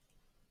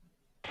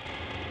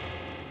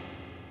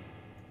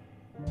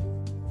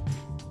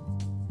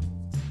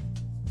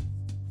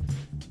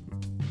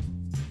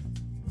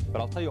But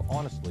I'll tell you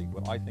honestly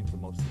what I think the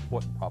most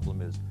important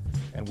problem is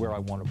and where I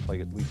want to play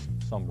at least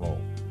some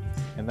role.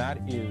 And that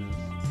is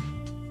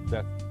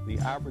that the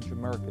average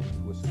American,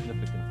 to a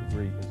significant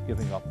degree, is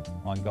giving up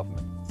on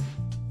government.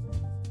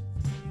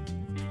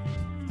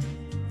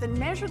 Then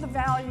measure the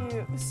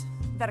values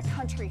that a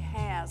country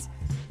has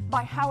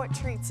by how it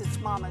treats its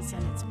mamas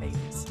and its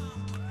babies.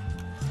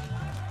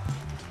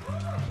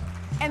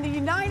 And the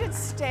United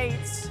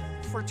States,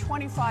 for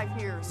 25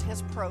 years,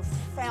 has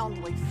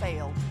profoundly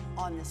failed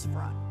on this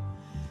front.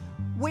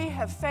 We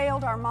have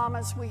failed our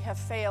mamas, we have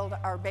failed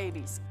our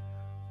babies.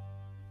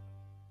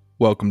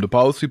 Welcome to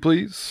Policy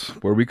Please,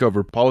 where we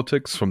cover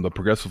politics from the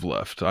progressive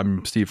left.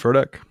 I'm Steve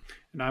Furtick.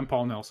 And I'm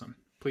Paul Nelson.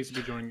 Pleased to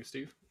be joining you,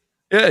 Steve.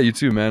 Yeah, you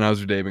too, man. How's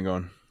your day been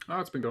going? Oh,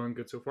 it's been going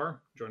good so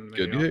far. Joining the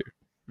Good to day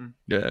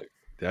hear.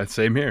 Yeah,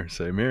 same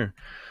here.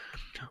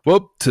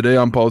 Well, today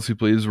on Policy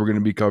Please, we're going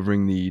to be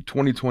covering the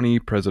 2020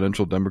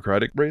 presidential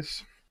Democratic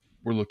race.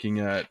 We're looking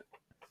at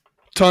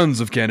tons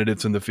of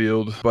candidates in the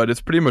field, but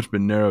it's pretty much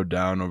been narrowed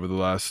down over the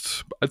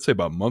last, I'd say,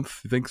 about a month.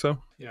 You think so?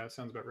 Yeah, that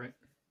sounds about right.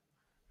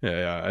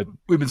 Yeah.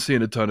 We've been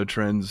seeing a ton of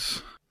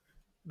trends.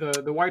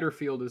 The wider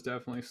field has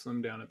definitely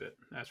slimmed down a bit,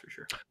 that's for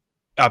sure.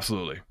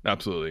 Absolutely.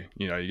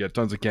 You know, you get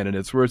tons of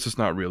candidates where it's just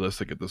not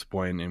realistic at this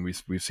point, and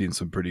we've seen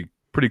some pretty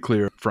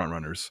clear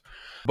frontrunners.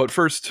 But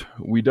first,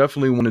 we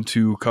definitely wanted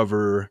to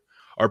cover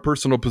our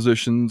personal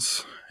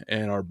positions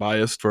and our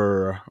bias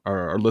for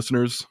our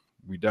listeners.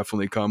 We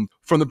definitely come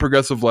from the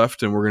progressive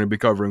left, and we're going to be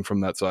covering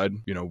from that side.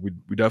 You know, we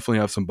definitely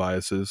have some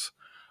biases.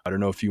 I don't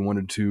know if you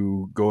wanted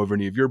to go over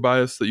any of your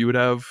bias that you would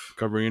have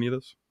covering any of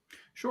this.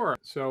 Sure.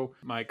 So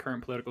my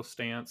current political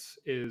stance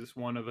is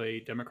one of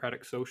a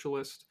democratic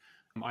socialist.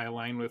 I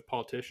align with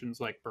politicians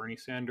like Bernie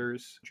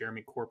Sanders,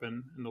 Jeremy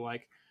Corbyn, and the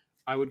like.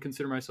 I would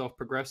consider myself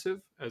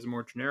progressive as a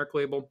more generic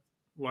label.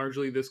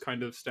 Largely, this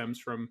kind of stems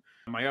from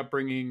my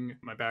upbringing,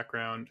 my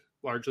background,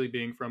 largely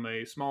being from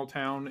a small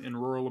town in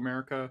rural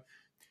America,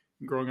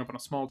 growing up on a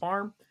small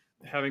farm,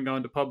 having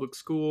gone to public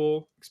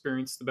school,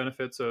 experienced the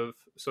benefits of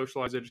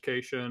socialized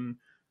education.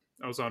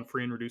 I was on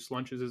free and reduced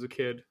lunches as a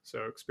kid,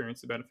 so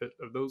experienced the benefit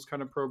of those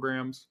kind of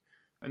programs.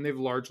 And they've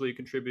largely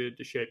contributed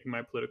to shaping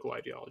my political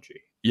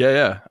ideology.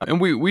 Yeah. And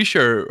we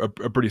share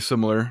a pretty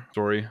similar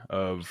story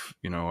of,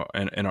 you know,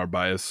 and our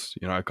bias.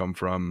 You know, I come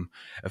from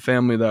a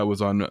family that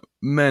was on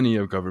many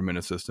of government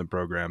assistance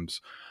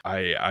programs.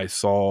 I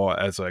saw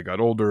as I got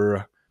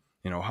older,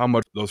 you know, how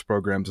much those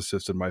programs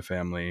assisted my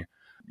family,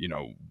 you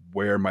know,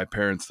 where my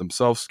parents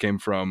themselves came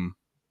from,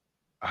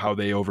 how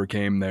they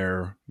overcame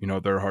their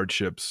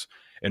hardships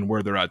and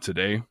where they're at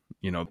today.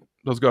 You know,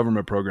 those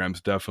government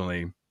programs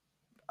definitely,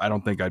 I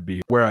don't think I'd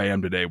be where I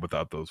am today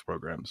without those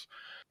programs.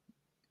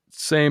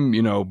 Same,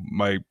 you know,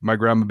 my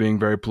grandma being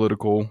very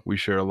political. We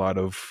share a lot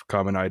of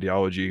common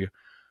ideology.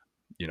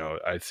 You know,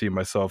 I see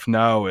myself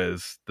now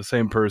as the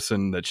same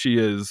person that she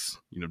is,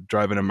 you know,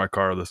 driving in my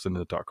car, listening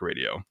to talk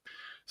radio.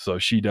 So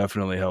she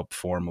definitely helped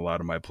form a lot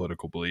of my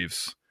political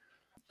beliefs.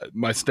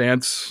 My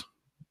stance,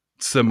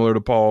 similar to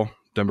Paul,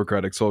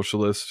 democratic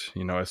socialist.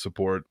 You know, I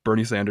support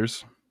Bernie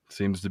Sanders.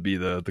 Seems to be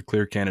the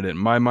clear candidate in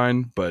my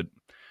mind, but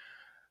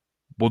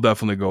we'll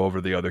definitely go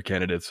over the other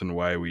candidates and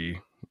why we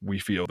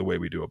feel the way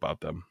we do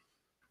about them.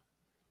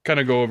 Kind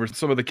of go over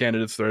some of the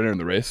candidates that are in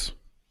the race.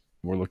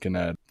 We're looking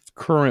at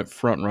current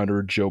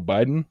frontrunner Joe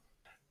Biden,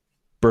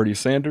 Bernie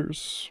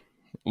Sanders,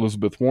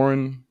 Elizabeth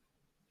Warren,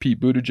 Pete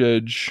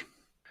Buttigieg,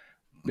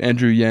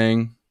 Andrew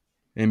Yang,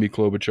 Amy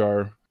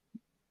Klobuchar.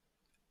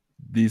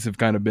 These have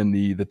kind of been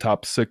the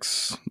top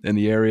six in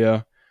the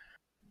area.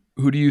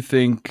 Who do you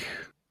think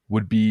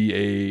would be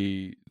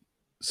a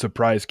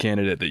surprise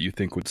candidate that you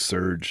think would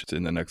surge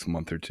in the next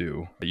month or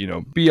two? You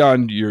know,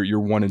 beyond your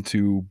 1 and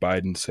 2,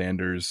 Biden,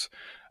 Sanders,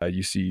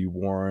 you see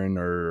Warren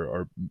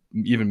or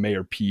even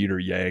Mayor Pete or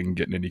Yang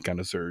getting any kind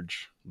of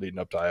surge leading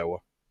up to Iowa?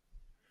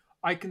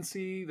 I can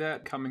see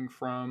that coming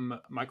from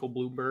Michael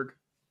Bloomberg,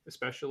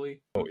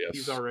 especially. Oh, yes.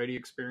 He's already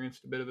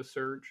experienced a bit of a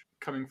surge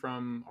coming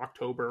from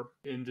October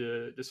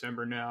into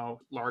December now,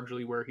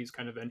 largely where he's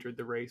kind of entered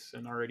the race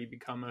and already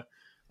become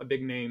a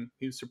big name.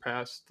 He's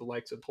surpassed the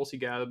likes of Tulsi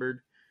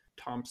Gabbard,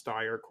 Tom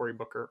Steyer, Cory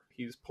Booker.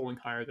 He's polling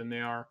higher than they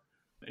are,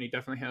 and he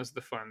definitely has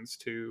the funds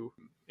to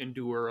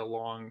endure a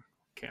long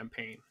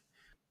campaign.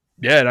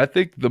 Yeah, and I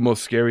think the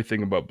most scary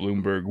thing about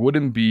Bloomberg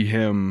wouldn't be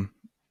him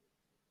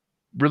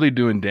really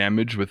doing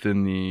damage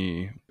within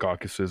the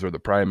caucuses or the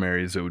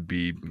primaries. It would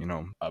be, you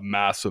know, a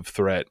massive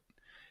threat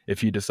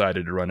if he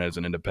decided to run as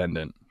an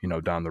independent, you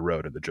know, down the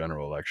road at the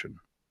general election.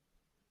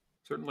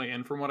 Certainly,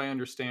 and from what I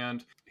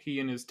understand, he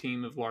and his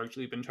team have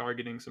largely been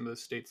targeting some of the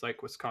states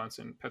like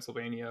Wisconsin,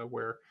 Pennsylvania,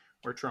 where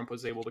Trump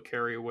was able to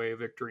carry away a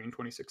victory in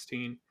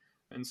 2016.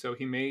 And so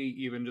he may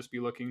even just be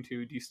looking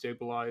to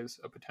destabilize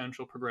a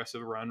potential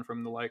progressive run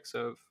from the likes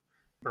of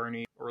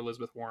Bernie or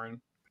Elizabeth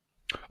Warren.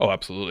 Oh,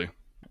 absolutely.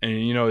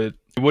 And, you know, it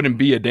wouldn't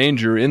be a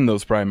danger in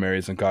those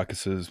primaries and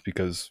caucuses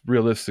because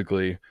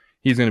realistically,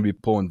 he's going to be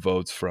pulling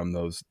votes from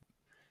those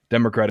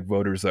Democratic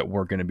voters that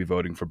weren't going to be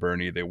voting for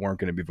Bernie. They weren't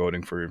going to be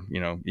voting for,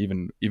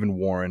 even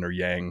Warren or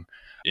Yang.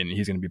 And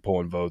he's going to be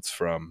pulling votes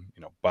from,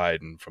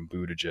 Biden, from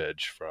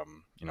Buttigieg,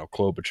 from,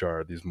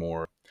 Klobuchar, these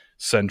more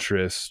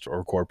centrist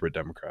or corporate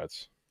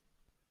Democrats.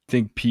 I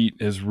think Pete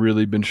has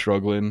really been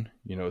struggling,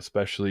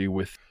 especially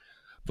with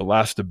the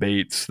last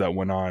debates that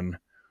went on.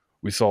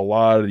 We saw a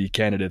lot of the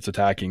candidates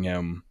attacking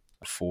him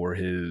for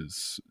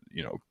his,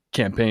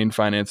 campaign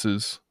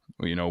finances,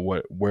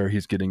 where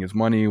he's getting his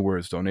money, where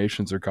his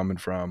donations are coming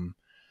from.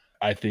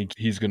 I think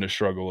he's going to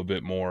struggle a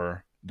bit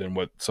more than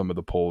what some of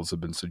the polls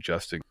have been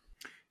suggesting.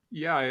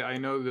 Yeah, I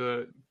know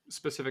the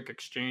specific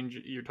exchange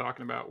you're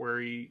talking about where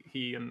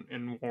he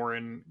and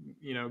Warren,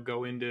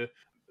 go into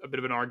a bit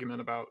of an argument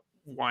about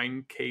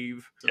wine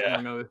cave,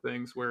 among other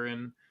things,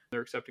 wherein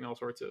they're accepting all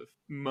sorts of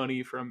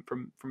money from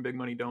big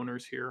money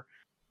donors here.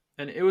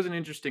 And it was an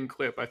interesting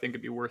clip. I think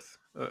it'd be worth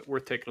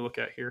taking a look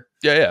at here.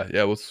 Yeah.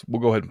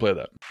 We'll go ahead and play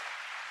that.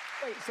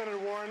 Wait, Senator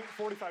Warren,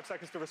 45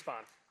 seconds to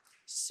respond.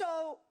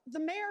 So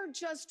the mayor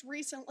just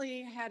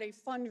recently had a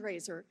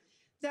fundraiser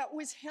that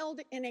was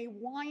held in a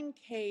wine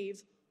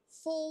cave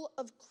full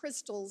of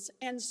crystals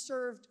and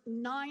served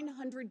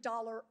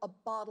 $900 a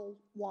bottle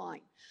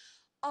wine.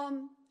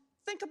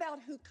 Think about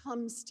who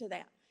comes to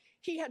that.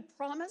 He had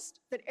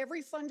promised that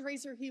every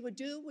fundraiser he would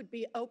do would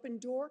be open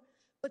door,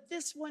 but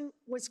this one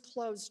was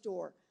closed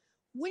door.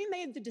 We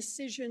made the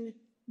decision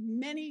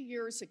many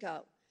years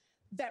ago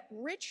that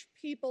rich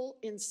people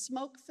in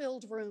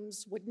smoke-filled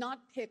rooms would not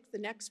pick the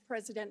next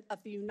president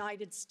of the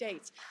United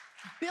States.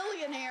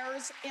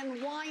 Billionaires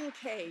in wine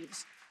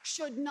caves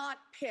should not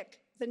pick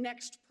the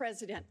next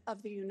president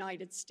of the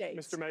United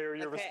States. Mr. Mayor,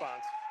 your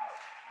response.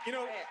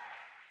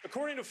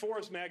 According to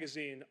Forbes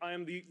magazine, I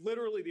am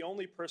literally the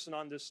only person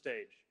on this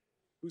stage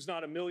who's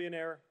not a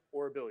millionaire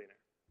or a billionaire.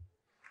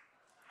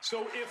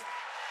 So if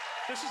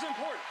this is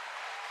important,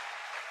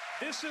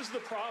 this is the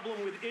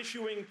problem with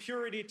issuing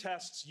purity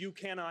tests you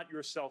cannot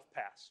yourself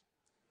pass.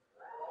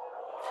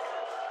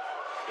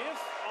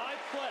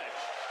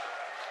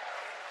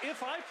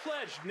 If I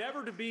pledge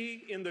never to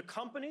be in the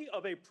company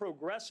of a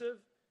progressive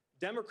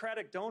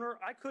Democratic donor,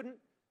 I couldn't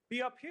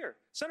be up here.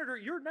 Senator,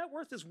 your net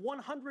worth is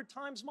 100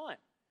 times mine.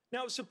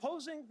 Now,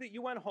 supposing that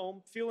you went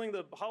home feeling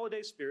the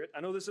holiday spirit,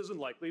 I know this isn't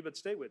likely, but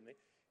stay with me,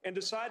 and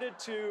decided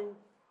to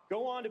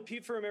go on to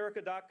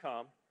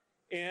PeteForAmerica.com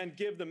and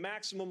give the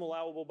maximum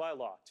allowable by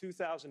law,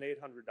 $2,800.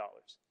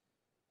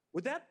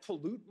 Would that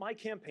pollute my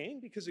campaign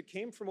because it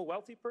came from a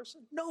wealthy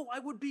person? No, I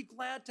would be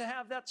glad to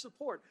have that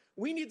support.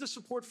 We need the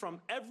support from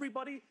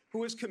everybody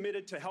who is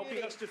committed to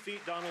helping us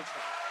defeat Donald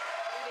Trump.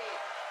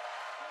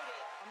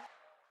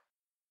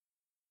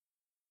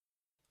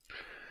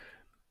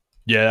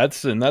 Yeah,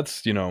 that's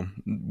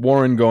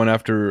Warren going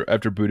after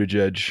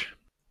Buttigieg.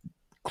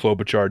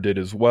 Klobuchar did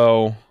as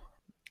well.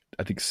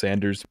 I think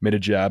Sanders made a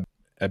jab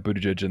at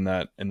Buttigieg in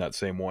that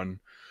same one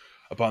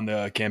upon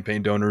the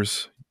campaign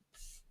donors.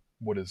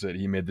 What is it?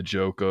 He made the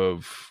joke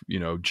of,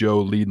 Joe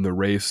leading the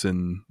race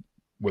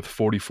with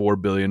 44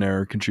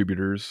 billionaire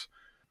contributors,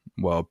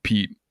 while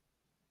Pete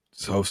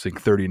is hosting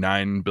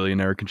 39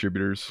 billionaire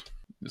contributors.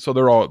 So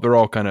they're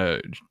all kind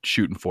of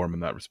shooting for him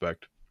in that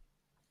respect.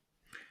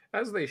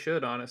 As they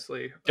should,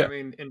 honestly. Yeah. I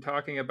mean, in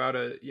talking about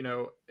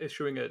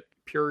issuing a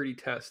purity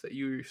test that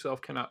you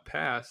yourself cannot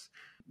pass,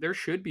 there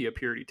should be a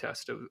purity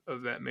test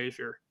of that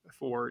measure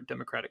for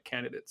Democratic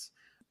candidates.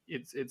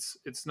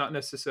 It's not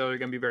necessarily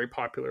going to be very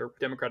popular with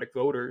Democratic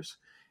voters.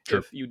 Sure.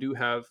 If you do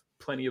have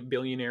plenty of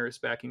billionaires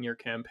backing your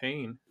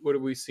campaign. What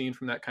have we seen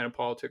from that kind of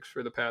politics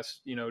for the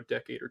past,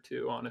 decade or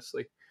two,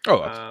 honestly?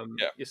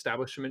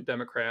 Establishment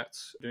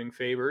Democrats doing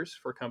favors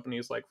for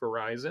companies like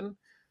Verizon,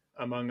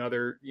 among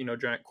other,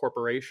 giant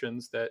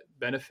corporations that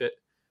benefit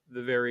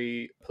the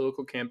very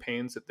political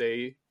campaigns that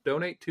they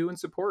donate to and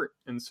support.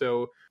 And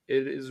so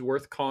it is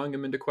worth calling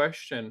them into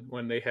question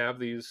when they have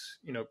these,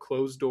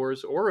 closed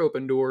doors or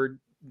open door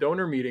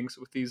donor meetings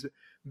with these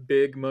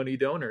big money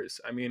donors.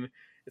 I mean,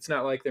 it's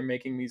not like they're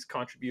making these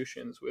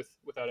contributions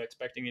without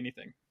expecting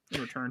anything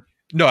in return.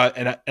 No,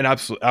 and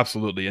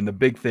absolutely. And the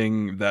big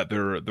thing that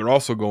they're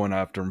also going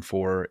after him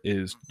for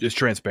is just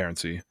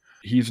transparency.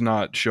 He's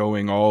not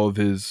showing all of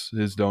his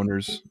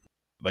donors.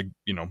 Like,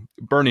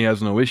 Bernie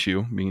has no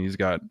issue. I mean, he's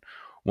got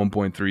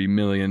 1.3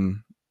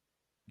 million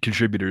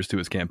contributors to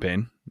his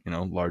campaign,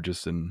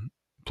 largest in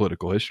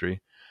political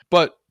history.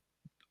 But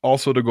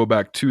also, to go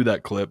back to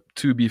that clip,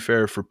 to be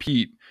fair for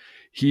Pete,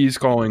 he's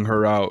calling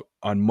her out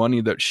on money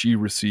that she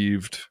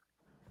received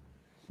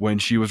when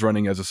she was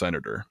running as a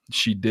senator.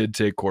 She did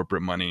take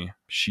corporate money.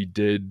 She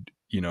did,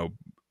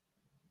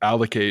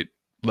 allocate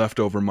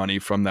leftover money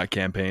from that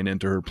campaign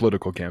into her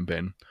political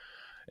campaign.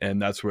 And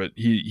that's what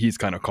he's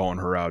kind of calling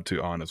her out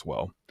on as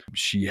well.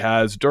 She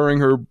has, during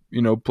her,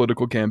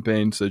 political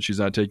campaign, said she's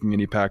not taking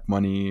any PAC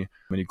money,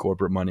 any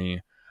corporate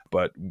money.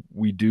 But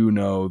we do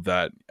know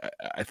that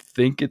I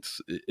think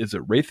is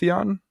it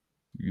Raytheon,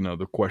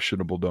 the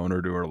questionable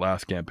donor to her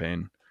last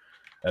campaign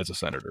as a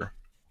senator.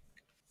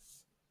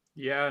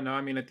 Yeah, no,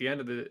 I mean, at the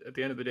end of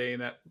the day, in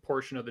that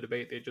portion of the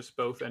debate, they just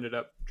both ended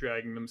up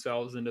dragging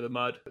themselves into the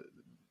mud.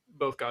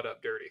 both got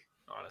up dirty,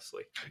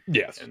 honestly.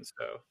 Yes. And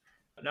so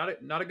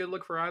not a good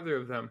look for either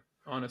of them,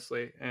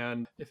 honestly.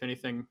 And if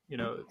anything, it's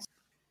going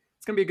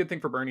to be a good thing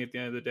for Bernie at the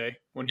end of the day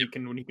when he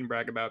can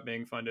brag about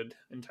being funded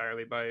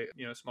entirely by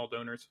small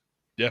donors.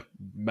 Yeah,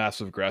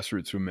 massive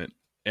grassroots movement,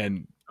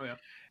 and Oh yeah,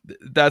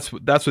 that's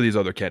what these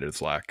other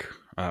candidates lack.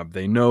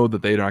 They know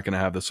that they're not going to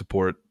have the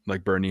support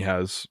like Bernie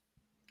has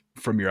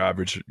from your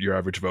average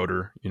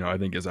voter. I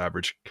think his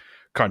average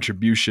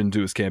contribution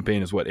to his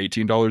campaign is what,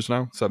 $18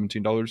 now,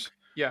 $17.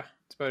 Yeah,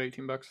 it's about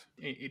 $18,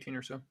 18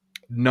 or so.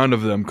 None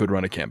of them could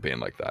run a campaign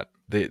like that.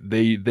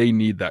 They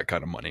need that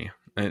kind of money,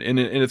 and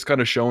it's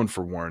kind of shown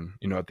for Warren.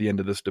 At the end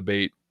of this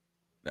debate,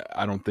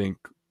 I don't think,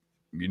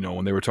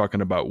 when they were talking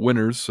about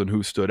winners and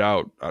who stood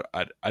out,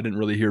 I didn't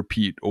really hear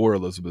Pete or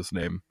Elizabeth's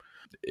name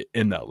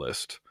in that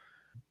list.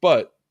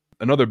 But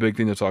another big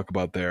thing to talk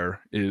about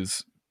there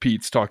is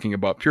Pete's talking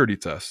about purity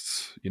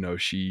tests.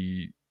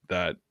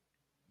 That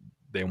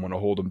they want to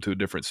hold him to a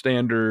different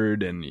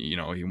standard, and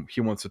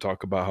he wants to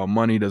talk about how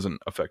money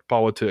doesn't affect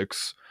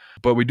politics.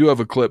 But we do have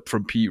a clip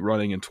from Pete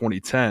running in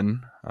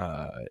 2010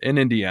 in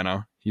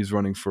Indiana. He's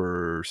running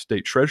for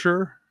state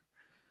treasurer,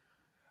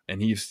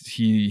 and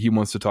he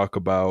wants to talk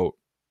about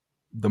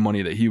the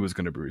money that he was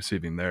going to be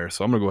receiving there.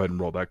 So I'm going to go ahead and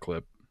roll that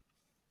clip.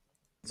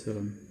 So,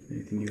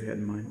 anything you had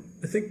in mind?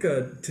 I think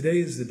today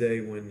is the day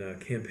when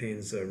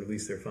campaigns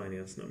release their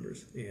finance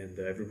numbers, and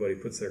everybody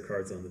puts their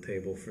cards on the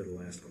table for the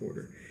last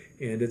quarter.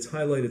 And it's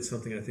highlighted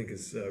something I think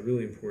is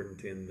really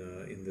important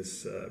in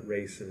this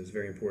race, and is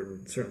very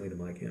important certainly to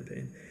my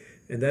campaign.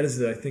 And that is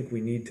that I think we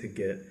need to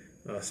get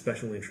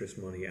special interest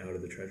money out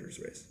of the treasurer's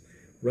race.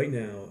 Right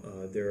now,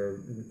 there are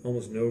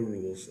almost no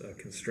rules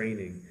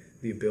constraining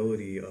the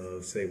ability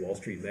of, say, Wall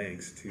Street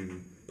banks to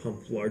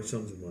pump large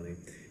sums of money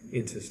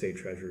into state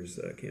treasurer's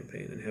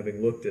campaign. And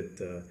having looked at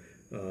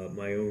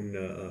my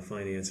own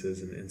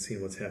finances and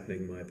seen what's happening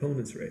in my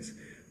opponent's race,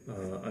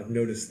 I've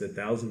noticed that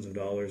thousands of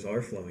dollars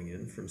are flowing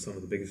in from some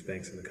of the biggest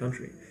banks in the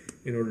country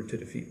in order to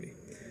defeat me.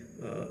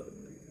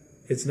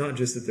 It's not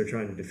just that they're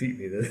trying to defeat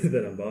me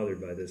that I'm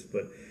bothered by this,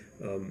 but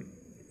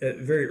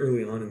very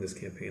early on in this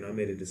campaign, I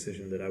made a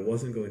decision that I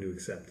wasn't going to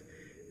accept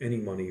any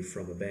money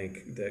from a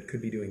bank that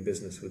could be doing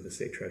business with the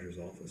state treasurer's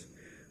office.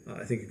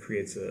 I think it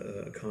creates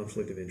a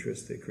conflict of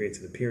interest. It creates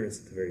an appearance,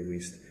 at the very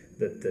least,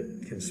 that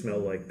can smell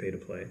like pay to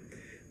play.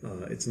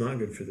 It's not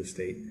good for the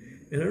state.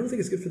 And I don't think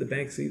it's good for the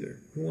banks either.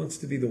 Who wants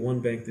to be the one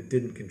bank that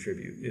didn't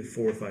contribute if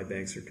 4 or 5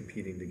 banks are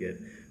competing to get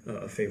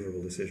a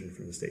favorable decision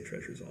from the state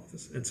treasurer's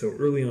office? And so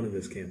early on in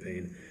this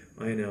campaign,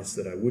 I announced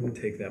that I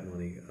wouldn't take that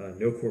money,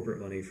 no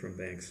corporate money from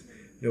banks,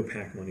 no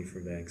PAC money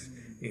from banks,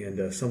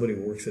 and somebody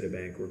who works at a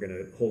bank, we're going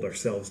to hold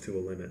ourselves to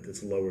a limit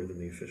that's lower than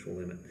the official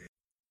limit.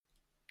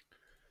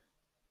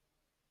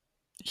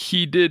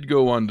 He did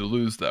go on to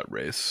lose that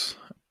race,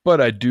 but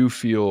I do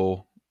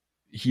feel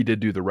he did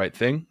do the right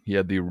thing. He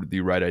had the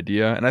right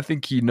idea, and I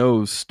think he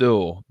knows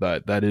still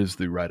that is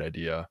the right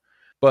idea.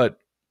 But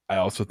I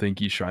also think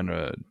he's trying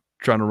to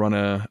run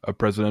a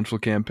presidential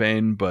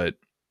campaign, but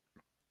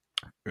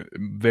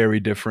very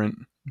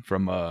different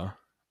from a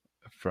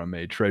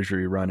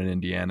treasury run in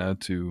Indiana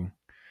to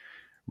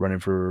running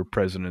for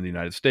president of the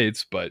United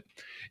States. But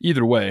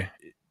either way,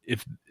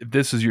 if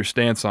this is your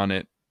stance on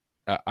it,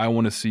 I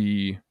want to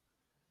see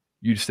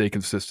you stay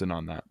consistent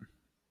on that.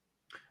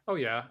 Oh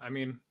yeah, I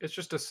mean, it's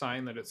just a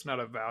sign that it's not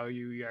a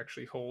value he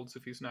actually holds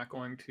if he's not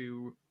going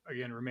to,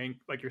 again, remain,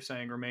 like you're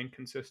saying, remain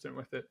consistent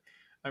with it.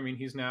 I mean,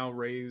 he's now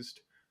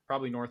raised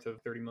probably north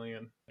of $30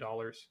 million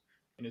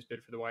in his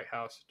bid for the White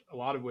House, a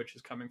lot of which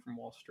is coming from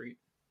Wall Street,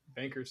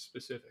 bankers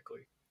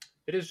specifically.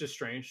 It is just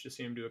strange to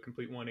see him do a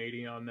complete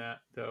 180 on that,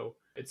 though.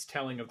 It's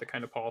telling of the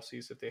kind of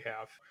policies that they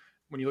have.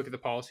 When you look at the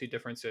policy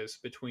differences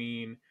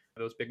between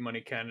those big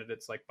money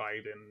candidates like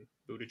Biden,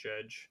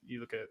 Buttigieg, you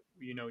look at,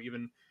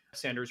 even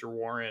Sanders or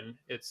Warren,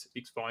 it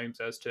speaks volumes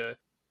as to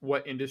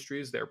what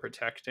industries they're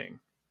protecting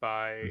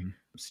by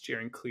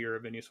steering clear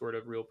of any sort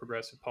of real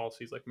progressive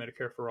policies like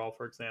Medicare for All,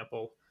 for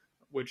example,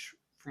 which,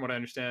 from what I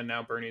understand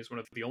now, Bernie is one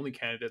of the only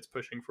candidates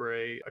pushing for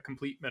a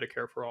complete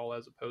Medicare for All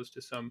as opposed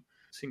to some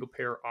single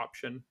payer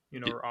option,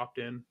 or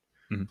opt-in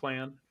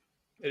plan.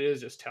 It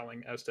is just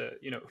telling as to,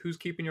 who's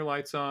keeping your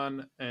lights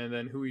on, and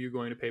then who are you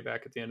going to pay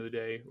back at the end of the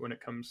day when it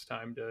comes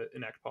time to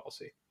enact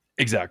policy.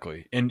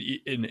 Exactly. And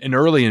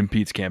early in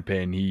Pete's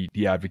campaign,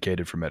 he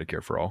advocated for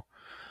Medicare for All.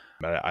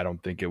 I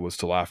don't think it was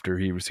till after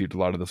he received a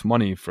lot of this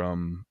money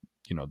from,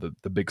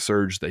 the big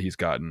surge that he's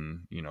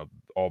gotten,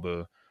 all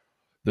the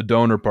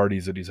donor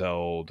parties that he's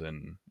held.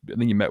 And I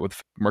think he met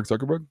with Mark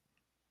Zuckerberg.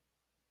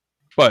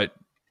 But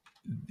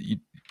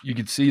you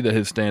could see that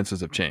his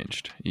stances have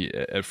changed.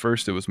 At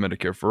first it was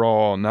Medicare for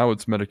All. Now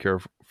it's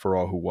Medicare for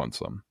All who wants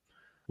them,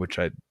 which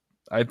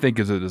I think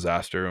is a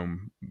disaster.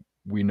 And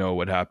we know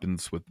what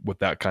happens with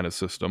that kind of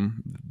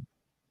system.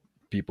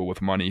 People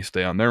with money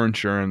stay on their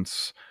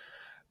insurance.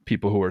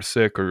 People who are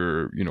sick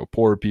or,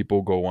 poor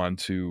people go on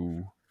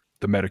to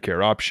the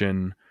Medicare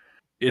option.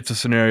 It's a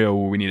scenario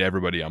where we need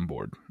everybody on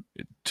board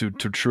to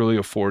truly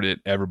afford it.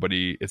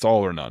 Everybody, it's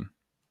all or none.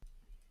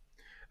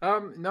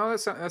 No,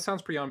 that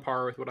sounds pretty on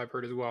par with what I've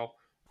heard as well.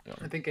 Yeah.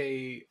 I think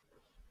the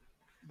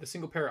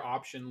single payer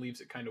option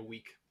leaves it kind of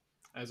weak,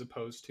 as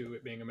opposed to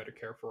it being a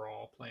Medicare for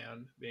all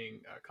plan,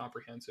 being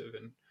comprehensive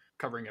and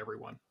covering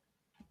everyone.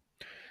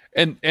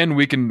 And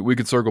we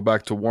could circle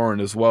back to Warren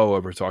as well.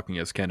 We're talking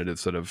as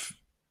candidates that have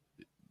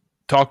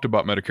talked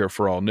about Medicare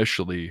for all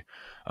initially,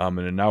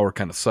 and now we're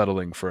kind of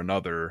settling for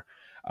another.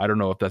 I don't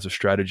know if that's a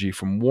strategy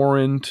from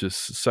Warren to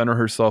center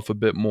herself a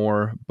bit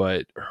more,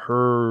 but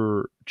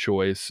her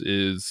choice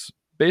is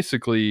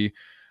basically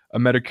a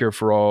Medicare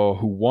for all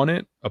who won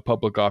it, a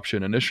public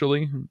option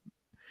initially,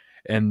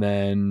 and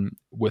then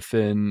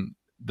within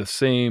the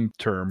same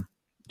term,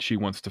 she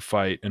wants to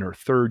fight in her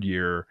third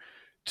year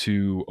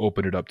to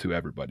open it up to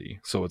everybody.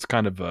 So it's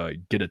kind of a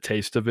get a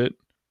taste of it.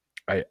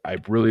 I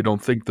really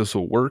don't think this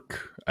will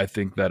work. I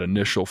think that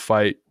initial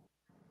fight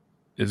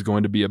is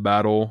going to be a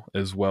battle,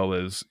 as well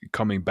as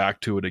coming back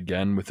to it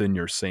again within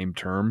your same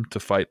term to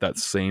fight that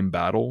same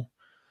battle.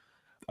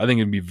 I think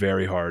it'd be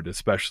very hard,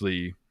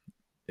 especially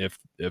if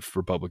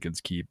Republicans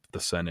keep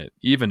the Senate.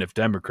 Even if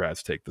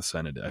Democrats take the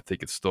Senate, I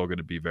think it's still going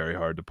to be very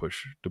hard to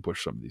push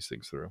some of these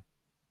things through.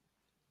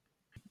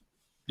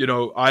 You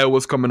know,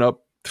 Iowa's coming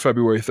up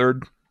February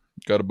 3rd.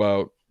 Got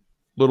about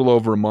a little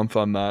over a month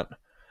on that.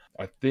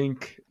 I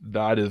think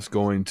that is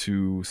going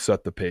to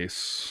set the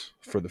pace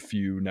for the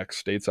few next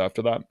states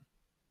after that.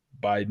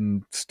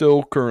 Biden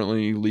still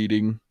currently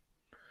leading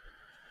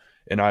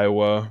in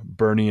Iowa,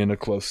 Bernie in a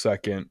close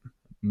second.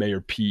 Mayor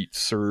Pete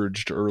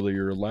surged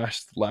earlier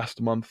last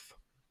month,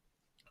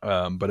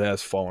 but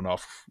has fallen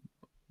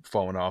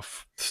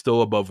off.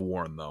 Still above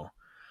Warren, though.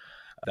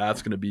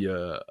 That's going to be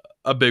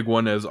a big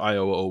one, as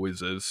Iowa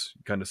always is.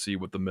 You kind of see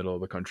what the middle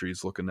of the country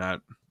is looking at,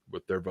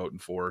 what they're voting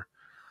for.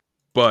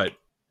 But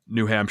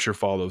New Hampshire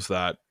follows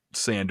that.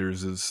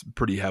 Sanders is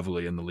pretty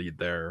heavily in the lead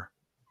there.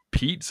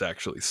 Pete's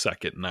actually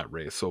second in that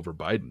race over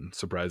Biden,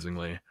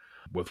 surprisingly,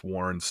 with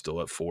Warren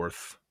still at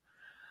fourth.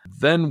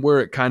 Then where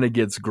it kind of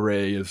gets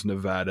gray is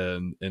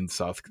Nevada and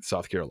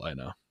South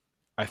Carolina.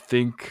 I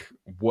think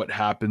what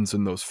happens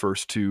in those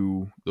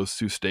two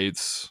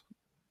states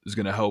is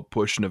going to help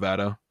push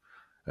Nevada.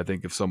 I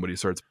think if somebody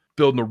starts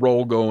building a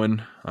roll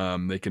going,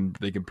 they can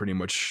pretty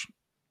much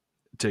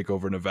take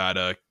over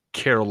Nevada.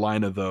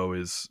 Carolina, though,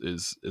 is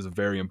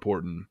very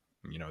important.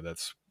 You know,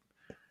 it's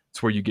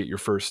where you get your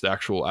first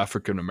actual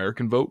African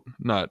American vote.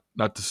 Not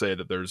to say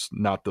that there's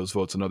not those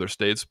votes in other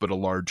states, but a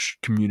large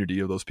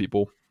community of those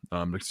people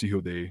to see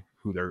who they're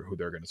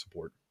going to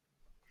support.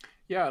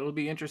 Yeah, it'll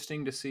be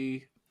interesting to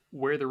see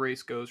where the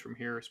race goes from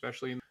here,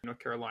 especially in North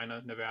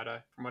Carolina,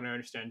 Nevada. From what I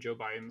understand, Joe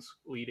Biden's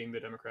leading the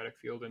Democratic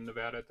field in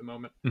Nevada at the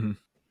moment. Mm-hmm.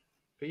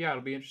 But yeah,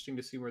 it'll be interesting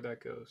to see where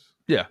that goes.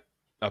 Yeah,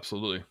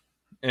 absolutely.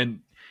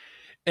 And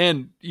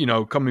you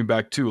know, coming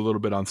back to a little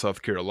bit on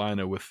South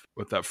Carolina with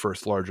that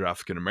first larger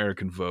African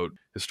American vote,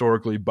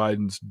 historically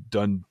Biden's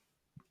done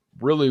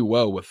really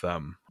well with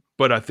them.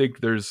 But I think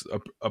there's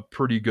a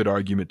pretty good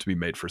argument to be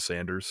made for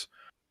Sanders.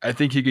 I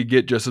think he could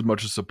get just as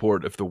much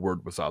support if the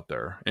word was out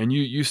there. And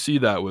you see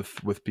that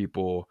with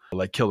people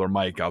like Killer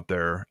Mike out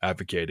there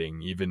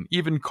advocating,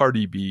 even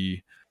Cardi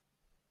B.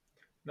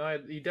 No,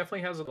 he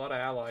definitely has a lot of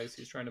allies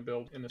he's trying to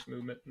build in this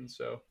movement, and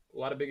so a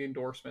lot of big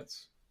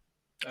endorsements.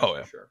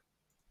 For sure.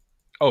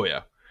 Oh,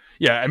 yeah.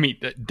 Yeah, I mean,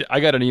 I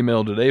got an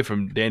email today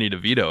from Danny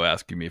DeVito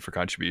asking me for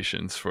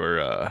contributions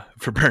for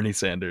Bernie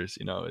Sanders.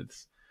 You know,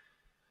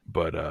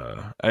 but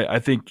I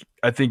think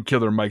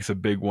Killer Mike's a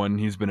big one.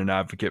 He's been an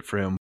advocate for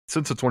him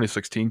since the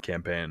 2016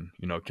 campaign.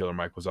 You know, Killer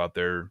Mike was out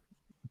there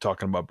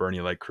talking about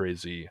Bernie like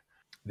crazy.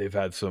 They've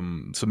had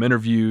some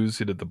interviews.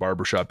 He did the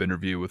barbershop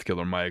interview with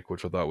Killer Mike,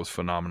 which I thought was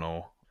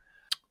phenomenal.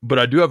 But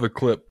I do have a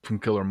clip from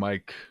Killer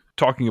Mike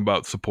talking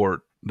about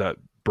support that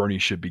Bernie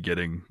should be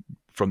getting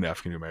from the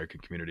African American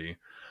community.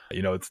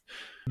 You know, it's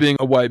being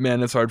a white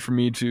man, it's hard for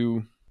me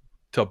to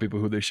tell people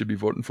who they should be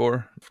voting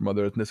for from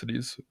other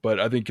ethnicities. But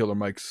I think Killer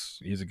Mike's,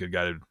 he's a good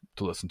guy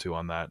to listen to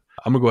on that.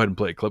 I'm going to go ahead and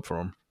play a clip for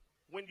him.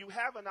 When you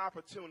have an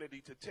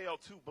opportunity to tell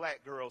two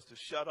black girls to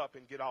shut up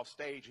and get off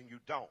stage and you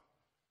don't,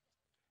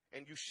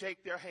 and you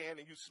shake their hand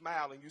and you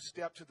smile and you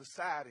step to the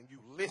side and you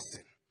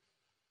listen,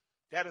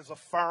 that is a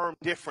firm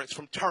difference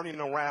from turning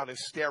around and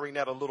staring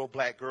at a little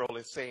black girl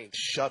and saying,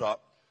 shut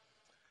up,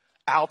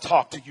 I'll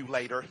talk to you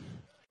later.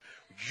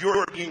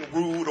 You're being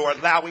rude or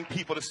allowing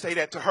people to say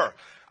that to her.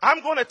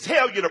 I'm going to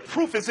tell you the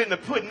proof is in the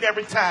pudding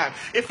every time.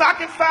 If I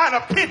can find a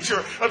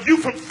picture of you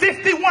from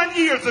 51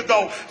 years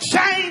ago,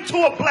 chained to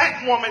a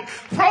black woman,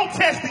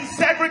 protesting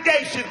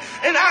segregation,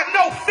 and I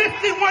know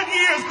 51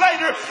 years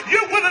later,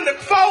 you're willing to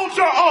fold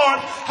your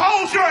arms,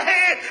 hold your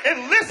head,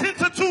 and listen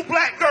to two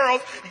black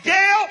girls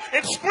yell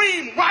and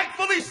scream,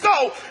 rightfully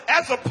so,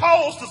 as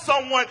opposed to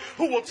someone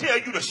who will tell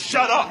you to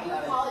shut up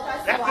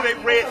after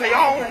they've read their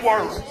own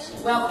words.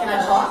 Well, can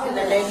I talk? And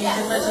then maybe you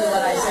can listen to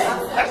what I say.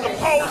 As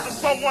opposed to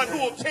someone who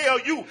will tell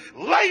you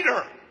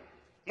later,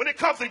 when it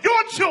comes to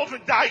your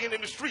children dying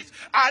in the streets,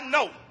 I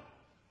know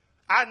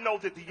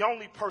that the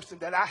only person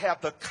that I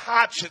have the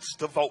conscience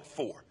to vote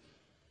for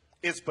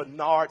is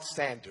Bernard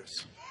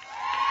Sanders.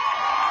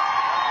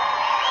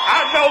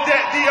 I know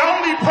that the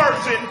only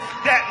person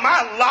that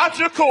my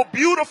logical,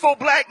 beautiful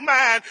black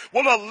mind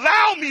will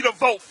allow me to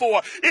vote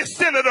for is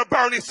Senator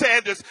Bernie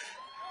Sanders.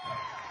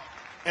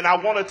 And I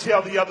want to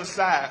tell the other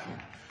side,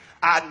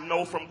 I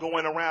know from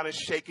going around and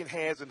shaking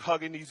hands and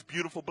hugging these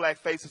beautiful black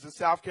faces in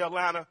South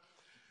Carolina,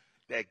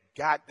 that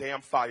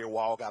goddamn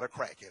firewall got a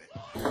crack in it.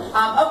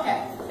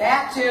 Okay,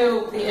 back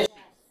to the issue.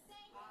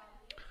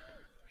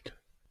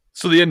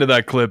 So the end of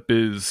that clip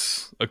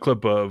is a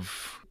clip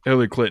of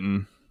Hillary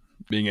Clinton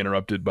being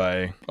interrupted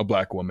by a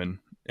black woman,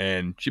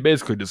 and she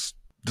basically just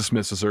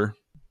dismisses her.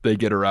 They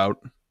get her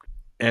out.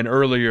 And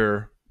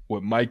earlier,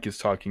 what Mike is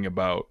talking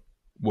about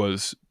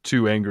was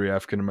two angry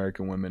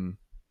African-American women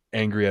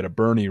angry at a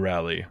Bernie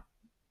rally.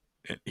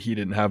 He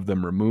didn't have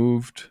them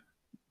removed.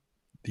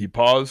 He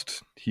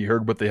paused, he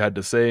heard what they had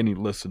to say, and he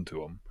listened to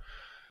them.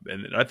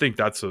 And I think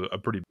that's a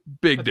pretty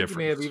big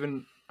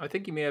difference. I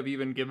think he may have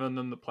even given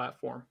them the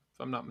platform,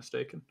 if I'm not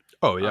mistaken.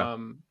 Oh, yeah.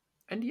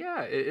 And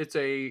yeah,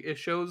 it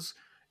shows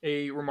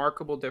a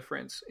remarkable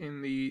difference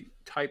in the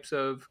types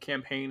of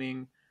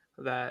campaigning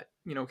that,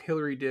 you know,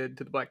 Hillary did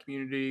to the black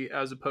community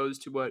as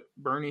opposed to what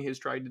Bernie has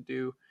tried to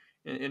do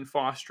in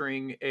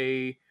fostering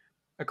a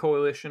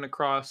coalition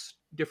across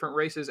different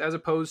races, as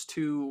opposed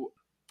to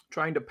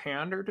trying to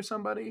pander to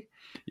somebody.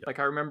 Yeah. Like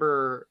I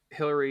remember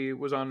Hillary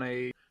was on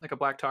a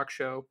black talk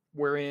show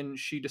wherein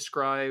she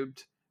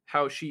described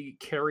how she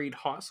carried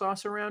hot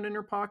sauce around in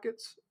her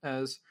pockets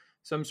as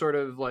some sort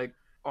of like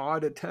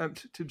odd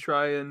attempt to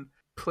try and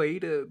play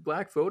to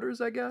black voters,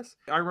 I guess.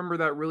 I remember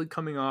that really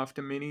coming off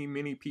to many,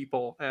 many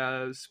people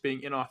as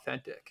being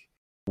inauthentic.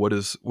 What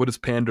is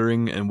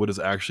pandering and what is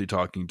actually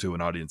talking to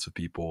an audience of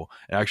people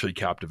and actually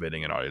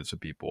captivating an audience of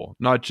people?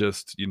 Not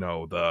just, you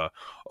know,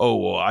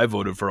 I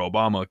voted for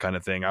Obama kind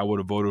of thing. I would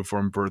have voted for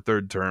him for a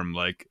third term.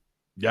 Like,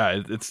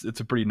 yeah, it's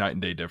a pretty night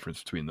and day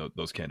difference between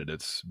those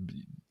candidates.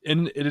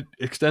 And it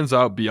extends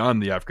out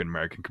beyond the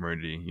African-American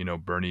community. You know,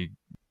 Bernie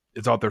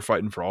is out there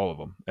fighting for all of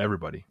them,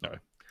 everybody.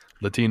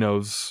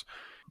 Latinos,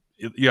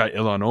 you got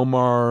Ilhan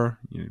Omar,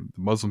 you know,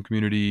 the Muslim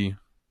community.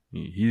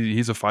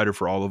 He's a fighter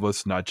for all of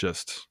us, not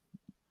just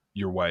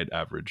your white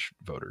average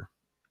voter.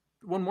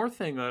 One more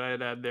thing that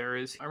I'd add there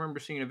is I remember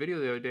seeing a video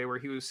the other day where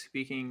he was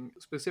speaking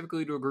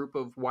specifically to a group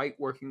of white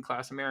working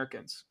class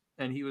Americans.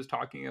 And he was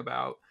talking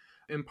about,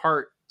 in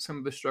part, some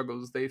of the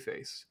struggles they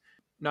face.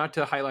 Not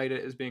to highlight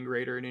it as being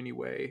greater in any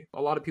way.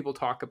 A lot of people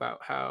talk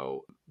about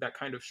how that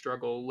kind of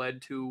struggle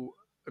led to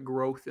a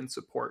growth in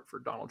support for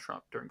Donald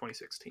Trump during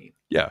 2016.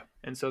 Yeah.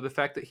 And so the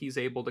fact that he's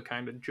able to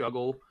kind of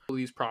juggle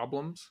these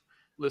problems,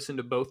 listen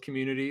to both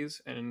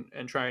communities and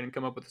try and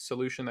come up with a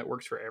solution that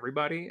works for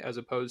everybody as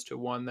opposed to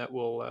one that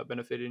will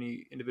benefit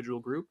any individual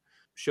group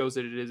shows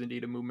that it is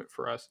indeed a movement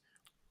for us.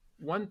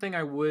 One thing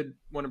I would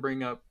want to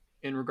bring up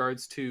in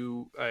regards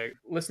to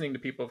listening to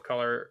people of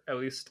color, at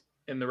least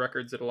in the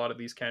records that a lot of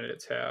these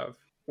candidates have,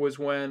 was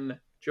when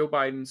Joe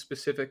Biden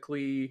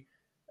specifically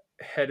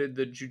headed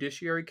the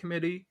Judiciary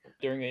Committee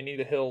during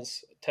Anita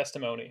Hill's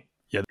testimony.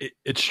 Yeah,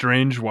 it's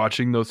strange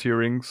watching those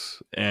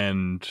hearings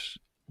and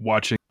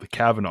watching the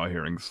Kavanaugh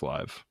hearings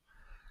live.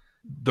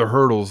 The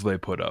hurdles they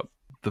put up,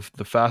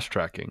 the fast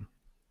tracking.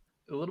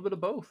 A little bit of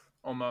both,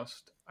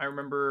 almost. I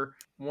remember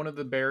one of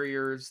the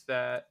barriers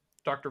that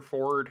Dr.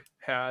 Ford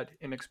had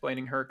in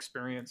explaining her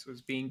experience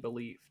was being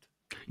believed.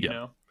 You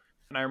know?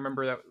 And I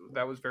remember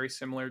that was very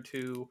similar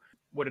to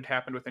what had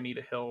happened with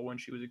Anita Hill when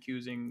she was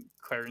accusing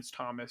Clarence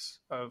Thomas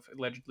of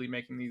allegedly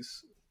making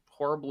these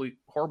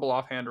horrible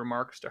offhand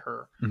remarks to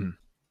her. Mm-hmm.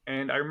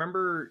 And I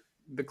remember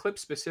the clip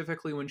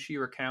specifically when she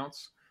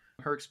recounts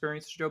her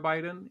experience with Joe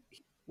Biden.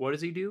 What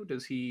does he do?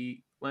 Does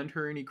he lend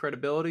her any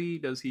credibility?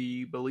 Does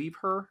he believe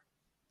her?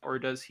 Or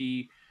does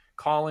he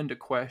call into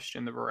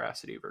question the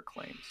veracity of her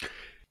claims?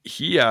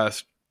 He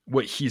asked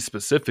what he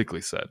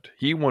specifically said.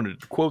 He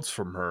wanted quotes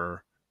from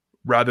her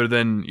rather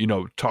than, you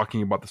know,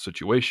 talking about the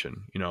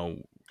situation, you know,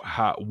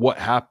 what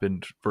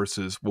happened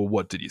versus, well,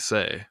 what did he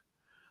say?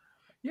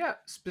 Yeah,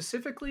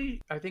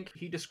 specifically, I think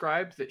he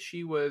described that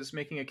she was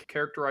making a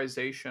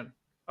characterization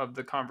of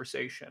the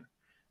conversation.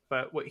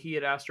 But what he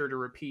had asked her to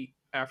repeat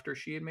after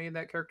she had made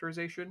that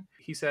characterization,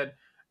 he said,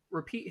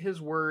 repeat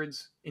his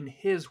words in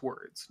his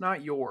words,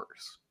 not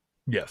yours.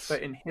 Yes.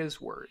 But in his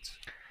words.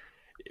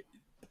 It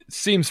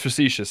seems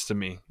facetious to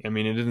me. I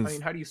mean, it isn't. I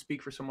mean, how do you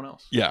speak for someone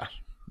else? Yeah.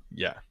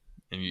 Yeah.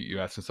 And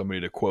you're asking somebody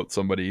to quote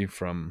somebody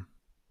from,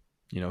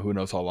 you know, who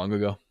knows how long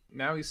ago.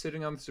 Now he's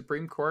sitting on the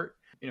Supreme Court.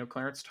 You know,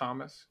 Clarence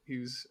Thomas,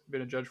 he's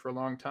been a judge for a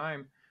long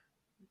time.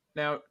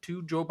 Now,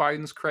 to Joe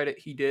Biden's credit,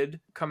 he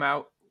did come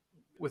out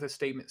with a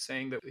statement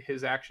saying that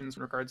his actions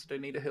in regards to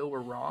Anita Hill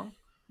were wrong.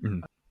 Mm-hmm.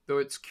 Though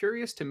it's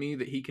curious to me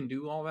that he can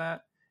do all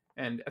that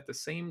and at the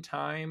same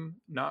time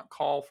not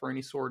call for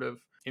any sort of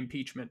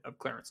impeachment of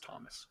Clarence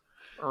Thomas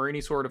or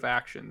any sort of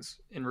actions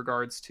in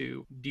regards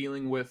to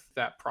dealing with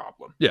that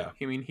problem. Yeah.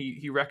 I mean,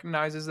 he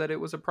recognizes that it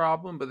was a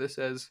problem, but this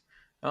says,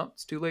 oh,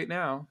 it's too late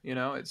now. You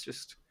know, it's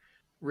just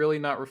really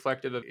not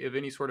reflective of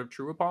any sort of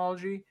true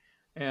apology.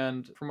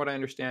 And from what I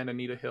understand,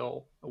 Anita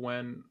Hill,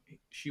 when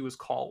she was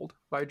called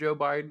by Joe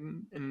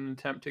Biden in an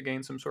attempt to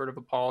gain some sort of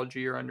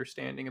apology or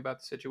understanding about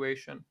the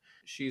situation,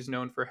 she's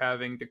known for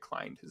having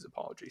declined his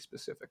apology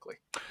specifically.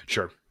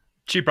 Sure.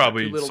 She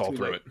probably Too little, saw too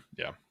through late. it.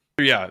 Yeah.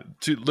 Yeah.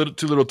 Too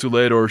little, too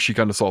late, or she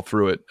kind of saw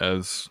through it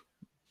as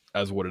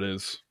what it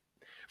is.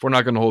 If we're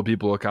not going to hold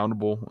people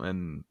accountable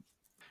and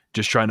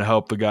just trying to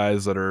help the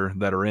guys that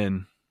are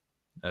in,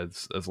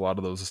 as a lot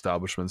of those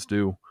establishments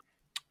do.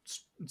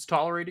 It's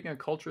tolerating a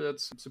culture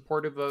that's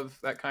supportive of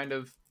that kind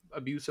of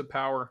abuse of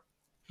power.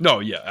 No,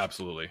 yeah,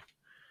 absolutely.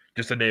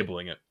 Just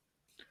enabling it.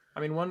 I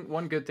mean,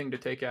 one good thing to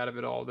take out of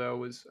it all, though,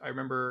 was I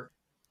remember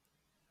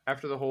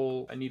after the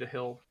whole Anita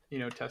Hill,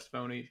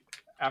 testimony,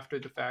 after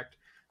the fact,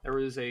 there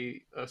was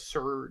a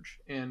surge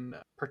in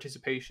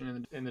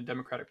participation in the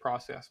democratic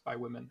process by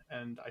women.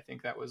 And I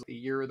think that was the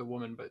year of the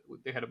woman, but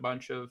they had a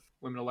bunch of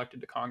women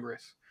elected to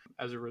Congress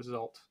as a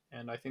result.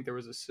 And I think there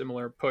was a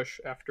similar push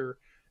after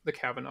the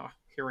Kavanaugh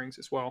hearings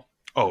as well.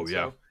 Oh, and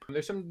yeah. So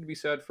there's something to be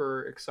said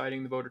for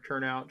exciting the voter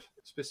turnout,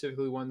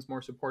 specifically ones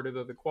more supportive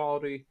of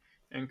equality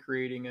and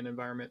creating an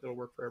environment that'll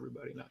work for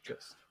everybody, not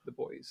just the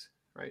boys,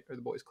 right? Or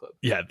the boys club.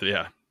 Yeah,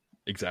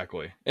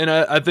 exactly. And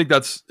I think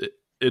that's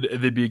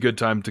it'd be a good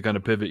time to kind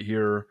of pivot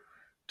here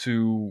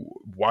to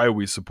why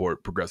we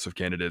support progressive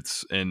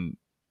candidates, and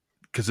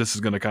because this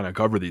is going to kind of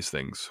cover these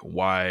things,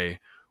 why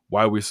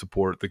we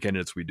support the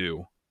candidates we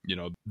do.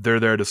 They're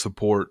there to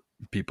support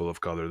people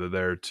of color. They're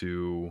there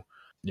to,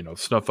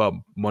 snuff up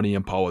money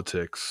in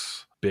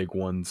politics, big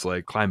ones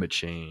like climate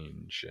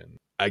change, and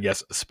I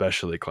guess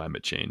especially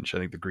climate change. I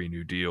think the Green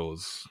New Deal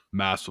is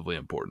massively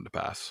important to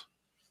pass.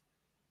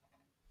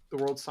 The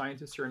world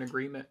scientists are in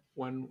agreement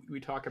when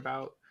we talk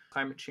about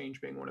climate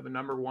change being one of the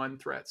number one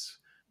threats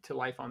to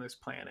life on this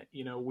planet.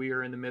 We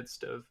are in the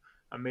midst of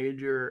a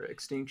major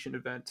extinction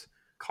event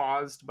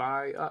caused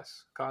by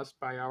us, caused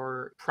by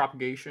our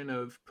propagation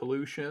of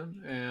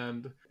pollution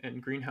and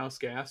greenhouse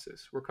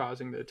gases. We're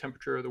causing the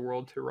temperature of the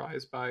world to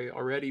rise by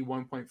already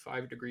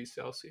 1.5 degrees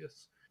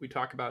Celsius. We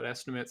talk about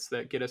estimates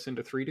that get us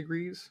into 3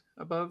 degrees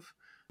above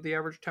the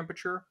average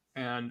temperature.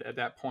 And at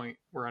that point,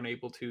 we're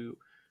unable to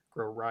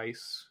grow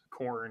rice,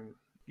 corn,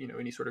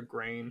 any sort of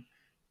grain.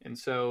 And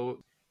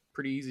so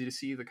pretty easy to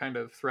see the kind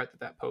of threat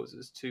that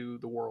poses to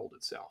the world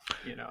itself.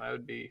 That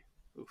would be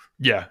oof.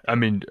 Yeah, I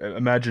mean,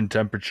 imagine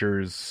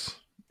temperatures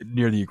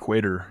near the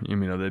equator.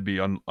 They'd be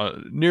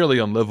nearly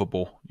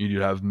unlivable.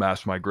 You'd have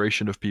mass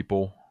migration of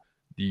people,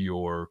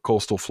 your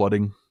coastal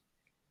flooding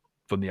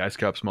from the ice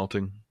caps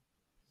melting.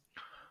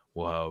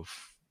 We'll have,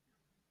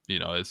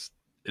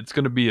 it's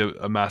going to be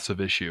a massive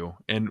issue.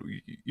 And,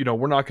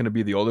 we're not going to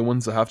be the only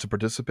ones that have to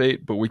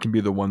participate, but we can be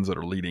the ones that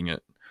are leading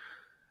it.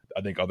 I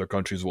think other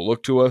countries will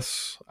look to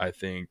us. I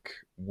think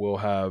we'll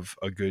have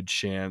a good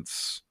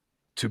chance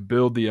to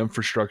build the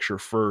infrastructure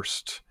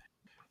first.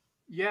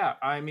 Yeah,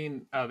 I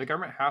mean, the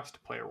government has to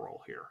play a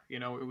role here.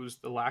 It was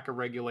the lack of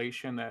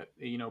regulation that,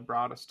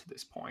 brought us to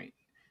this point.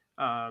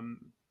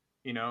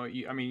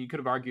 You could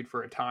have argued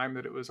for a time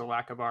that it was a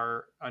lack of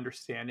our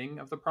understanding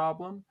of the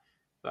problem.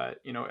 But,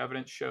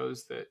 evidence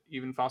shows that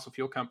even fossil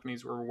fuel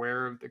companies were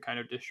aware of the kind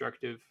of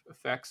destructive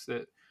effects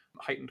that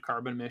heightened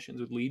carbon emissions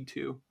would lead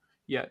to.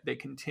 Yet they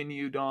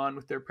continued on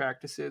with their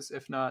practices,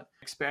 if not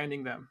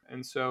expanding them.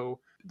 And so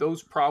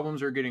those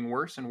problems are getting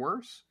worse and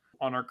worse.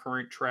 On our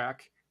current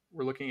track,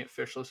 we're looking at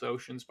fishless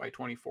oceans by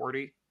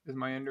 2040, is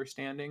my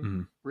understanding.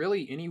 Mm-hmm.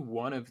 Really, any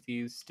one of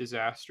these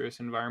disastrous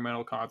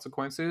environmental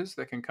consequences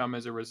that can come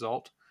as a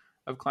result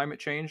of climate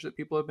change that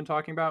people have been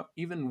talking about,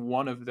 even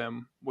one of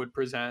them would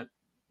present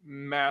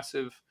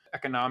massive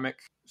economic,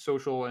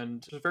 social,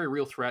 and very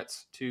real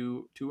threats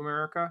to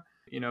America.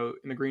 In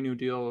the Green New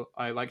Deal,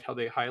 I liked how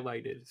they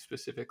highlighted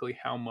specifically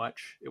how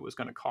much it was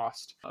going to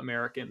cost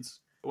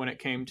Americans when it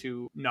came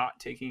to not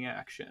taking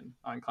action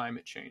on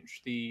climate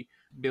change. The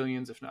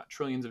billions, if not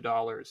trillions of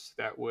dollars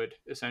that would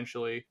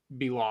essentially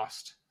be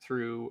lost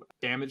through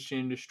damage to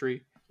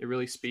industry. It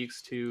really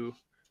speaks to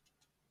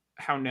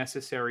how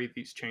necessary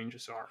these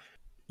changes are.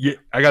 Yeah,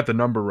 I got the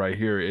number right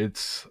here.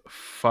 It's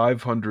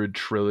 500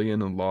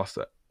 trillion in lost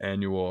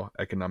annual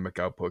economic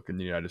output in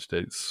the United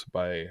States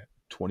by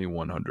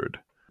 2100.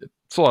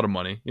 It's a lot of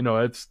money.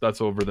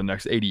 That's over the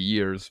next 80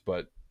 years,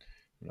 but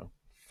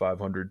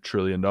 $500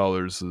 trillion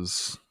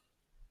that's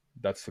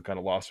the kind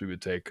of loss we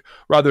would take,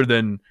 rather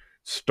than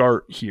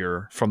start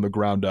here from the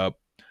ground up,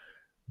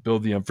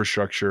 build the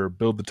infrastructure,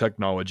 build the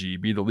technology,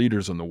 be the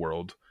leaders in the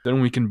world.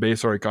 Then we can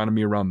base our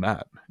economy around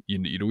that.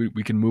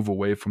 We can move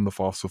away from the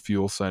fossil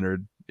fuel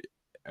centered,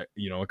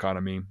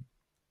 economy.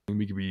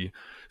 We could be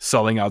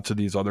selling out to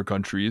these other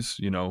countries,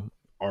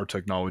 our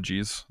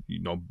technologies,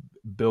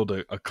 build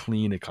a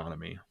clean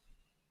economy.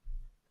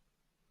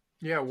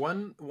 Yeah,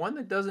 one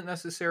that doesn't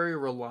necessarily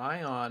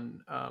rely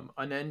on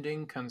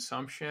unending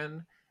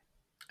consumption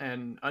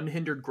and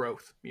unhindered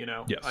growth.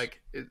 Yes.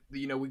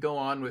 We go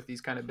on with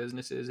these kind of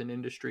businesses and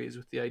industries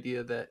with the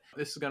idea that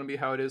this is going to be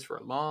how it is for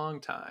a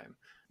long time,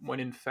 when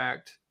in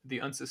fact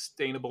the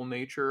unsustainable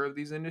nature of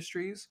these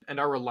industries and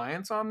our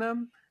reliance on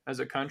them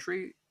as a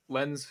country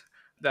lends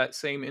that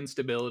same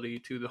instability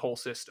to the whole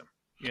system,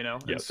 you know?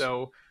 And Yes.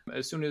 so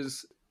as soon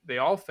as they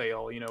all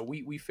fail, you know,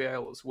 we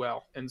fail as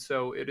well. And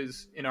so it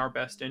is in our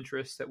best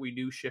interest that we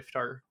do shift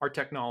our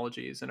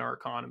technologies and our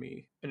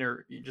economy and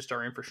our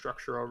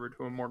infrastructure over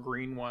to a more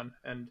green one.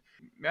 And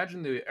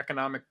imagine the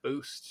economic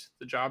boost,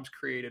 the jobs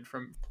created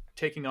from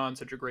taking on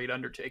such a great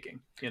undertaking.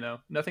 You know,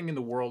 nothing in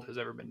the world has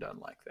ever been done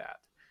like that.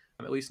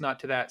 At least not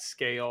to that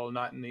scale,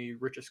 not in the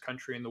richest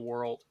country in the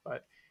world.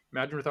 But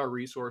imagine with our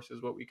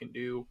resources what we can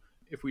do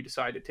if we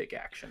decide to take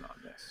action on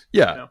this.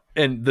 Yeah. You know?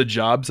 And the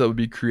jobs that would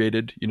be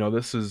created, you know,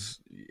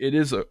 it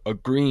is a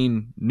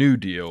Green New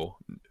Deal.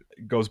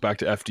 It goes back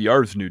to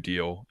FDR's New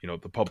Deal, you know,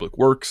 the public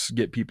works,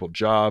 get people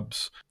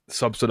jobs,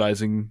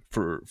 subsidizing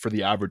for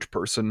the average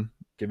person,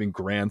 giving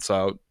grants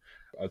out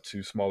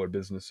to smaller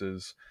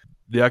businesses.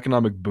 The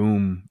economic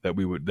boom that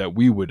we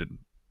would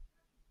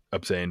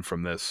obtain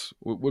from this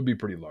would be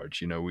pretty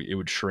large. You know, it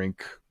would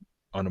shrink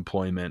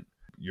unemployment.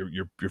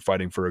 You're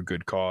fighting for a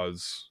good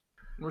cause.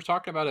 We're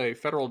talking about a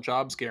federal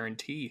jobs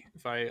guarantee,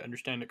 if I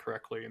understand it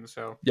correctly. And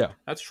so Yeah.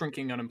 that's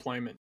shrinking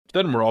unemployment.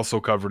 Then we're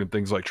also covered in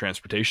things like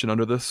transportation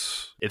under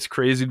this. It's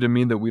crazy to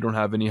me that we don't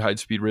have any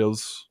high-speed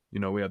rails. You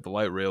know, we have the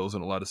light rails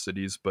in a lot of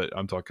cities, but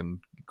I'm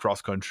talking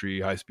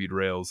cross-country, high-speed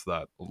rails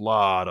that a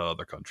lot of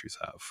other countries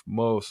have.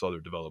 Most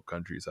other developed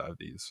countries have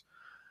these.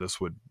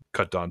 This would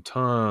cut down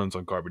tons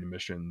on carbon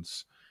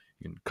emissions.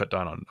 You can cut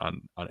down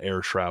on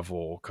air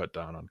travel, cut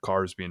down on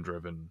cars being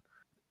driven.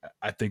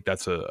 I think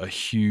that's a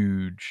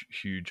huge,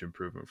 huge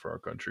improvement for our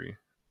country.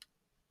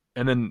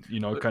 And then, you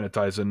know, it kind of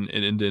ties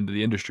into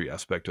the industry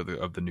aspect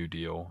of the New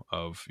Deal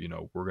of, you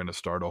know, we're going to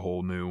start a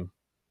whole new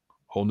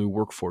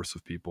workforce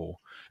of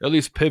people, at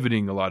least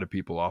pivoting a lot of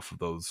people off of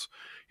those,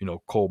 you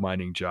know, coal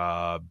mining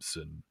jobs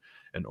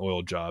and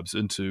oil jobs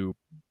into,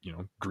 you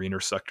know, greener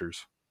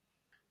sectors.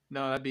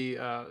 No, that'd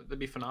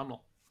be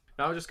phenomenal.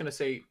 And I was just going to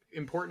say,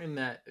 important in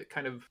that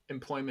kind of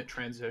employment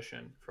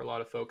transition for a lot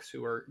of folks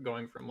who are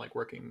going from like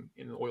working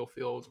in the oil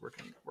fields,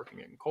 working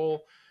in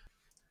coal.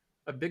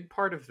 A big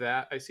part of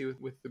that I see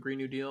with the Green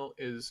New Deal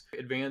is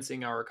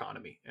advancing our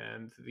economy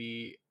and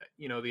the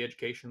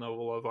education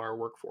level of our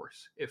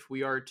workforce. If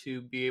we are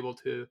to be able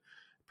to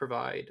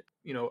provide,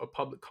 you know, a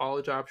public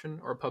college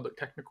option or a public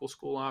technical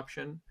school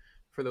option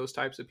for those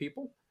types of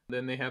people,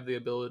 then they have the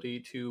ability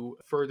to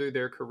further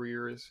their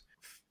careers.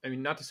 I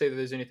mean, not to say that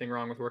there's anything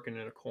wrong with working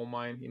in a coal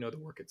mine, you know, the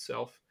work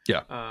itself.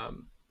 Yeah.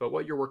 But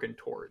what you're working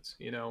towards,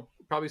 you know,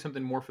 probably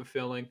something more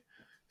fulfilling,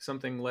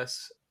 something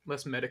less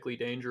medically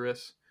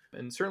dangerous,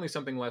 and certainly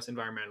something less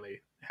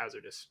environmentally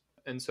hazardous.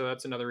 And so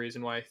that's another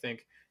reason why I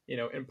think, you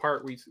know, in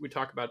part we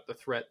talk about the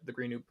threat the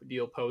Green New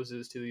Deal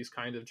poses to these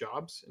kinds of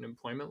jobs and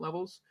employment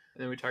levels.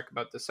 And then we talk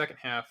about the second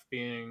half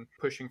being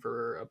pushing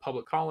for a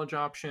public college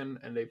option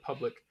and a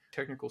public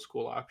technical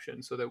school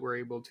option so that we're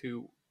able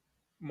to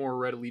more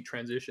readily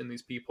transition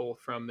these people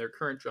from their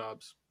current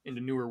jobs into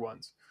newer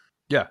ones.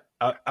 Yeah,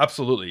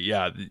 absolutely.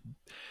 Yeah.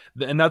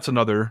 And that's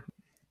another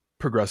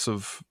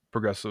progressive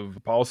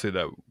policy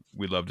that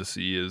we love to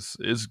see is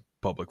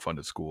public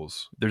funded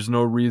schools. There's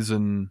no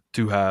reason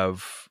to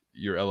have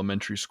your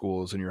elementary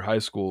schools and your high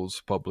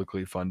schools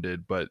publicly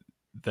funded, but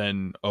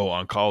then,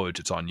 on college,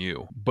 it's on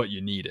you, but you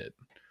need it.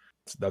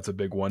 That's a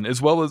big one,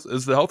 as well as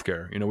the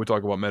healthcare. You know, we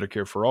talk about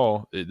Medicare for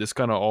all. This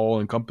kind of all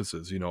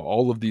encompasses, you know,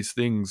 all of these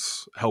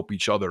things help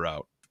each other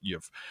out. You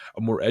have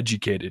a more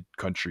educated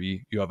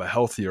country, you have a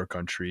healthier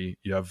country,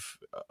 you have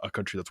a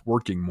country that's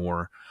working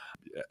more.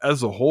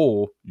 As a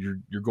whole,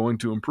 you're going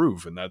to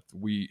improve, and that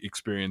we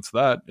experienced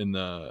that in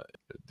the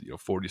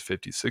 40s,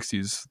 50s,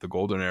 60s, the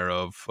golden era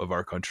of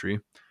our country,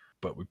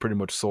 but we pretty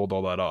much sold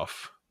all that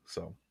off.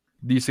 So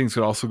these things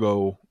can also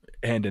go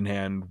hand in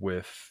hand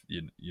with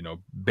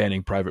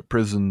banning private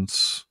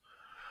prisons,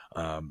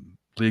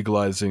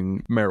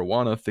 legalizing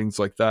marijuana, things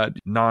like that.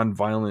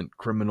 Non-violent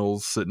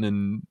criminals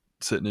sitting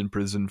in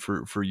prison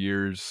for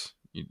years,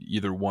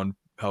 either one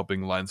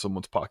helping line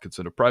someone's pockets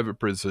in a private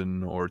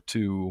prison, or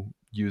two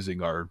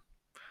using our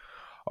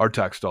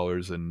tax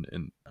dollars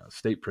in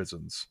state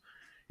prisons.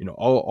 You know,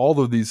 all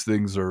of these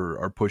things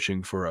are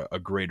pushing for a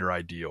greater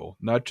ideal,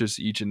 not just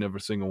each and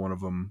every single one of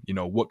them. You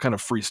know, what kind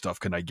of free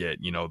stuff can I get?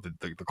 You know,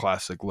 the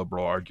classic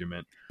liberal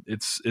argument.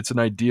 It's an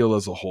ideal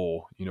as a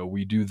whole. You know,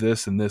 we do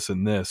this and this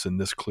and this,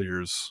 and this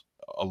clears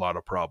a lot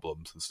of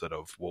problems, instead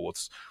of, well,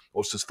 let's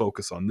just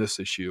focus on this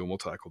issue and we'll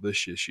tackle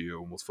this issue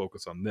and we'll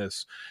focus on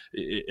this.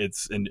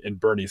 It's and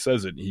Bernie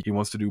says it. He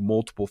wants to do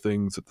multiple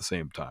things at the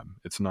same time.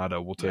 It's not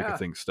we'll take a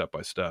thing step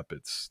by step.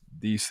 It's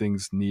these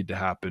things need to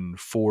happen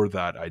for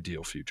that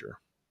ideal future.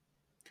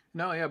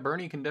 No, yeah,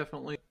 Bernie can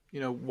definitely,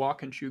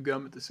 walk and chew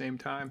gum at the same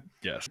time.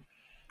 Yes.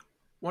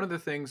 One of the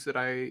things that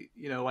I,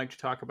 like to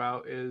talk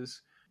about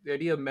is the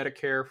idea of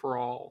Medicare for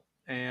all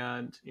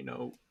and,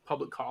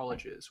 public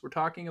colleges. We're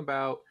talking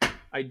about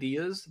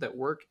ideas that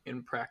work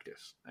in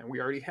practice, and we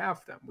already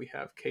have them. We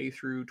have K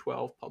through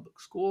 12 public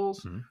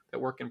schools that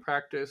work in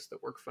practice,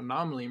 that work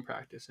phenomenally in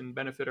practice and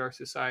benefit our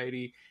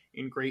society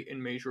in great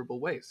and measurable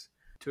ways.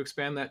 To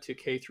expand that to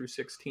K through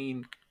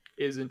 16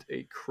 isn't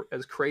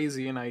as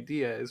crazy an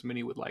idea as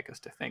many would like us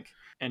to think,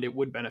 and it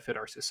would benefit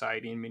our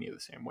society in many of the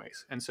same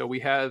ways. And so we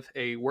have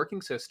a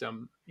working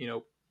system,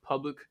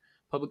 public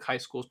high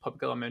schools,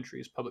 public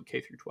elementaries, public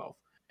K through 12,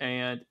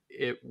 and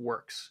it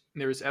works.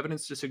 There's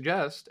evidence to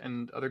suggest,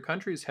 and other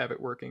countries have it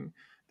working,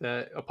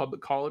 that a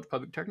public college,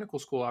 public technical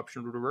school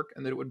option would work,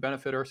 and that it would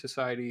benefit our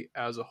society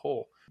as a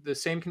whole. The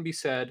same can be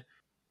said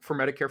for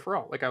Medicare for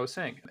all. Like I was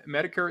saying,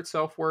 Medicare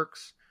itself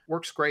works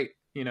great.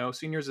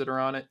 Seniors that are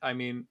on it. I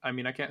mean,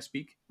 I can't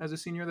speak as a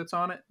senior that's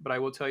on it, but I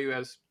will tell you,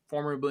 as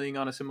formerly being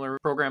on a similar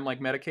program like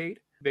Medicaid,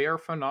 they are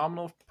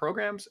phenomenal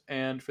programs,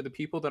 and for the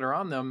people that are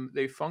on them,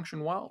 they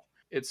function well.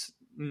 It's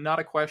not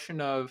a question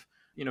of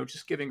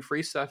just giving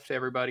free stuff to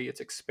everybody. It's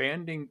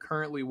expanding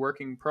currently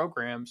working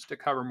programs to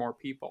cover more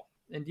people.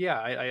 And yeah,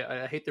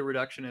 I hate the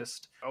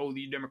reductionist,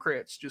 the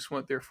Democrats just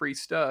want their free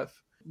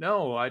stuff.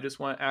 No, I just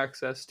want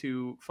access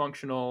to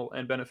functional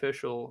and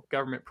beneficial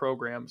government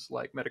programs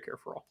like Medicare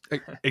for all.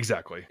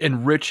 Exactly.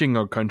 Enriching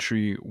our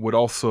country would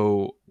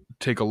also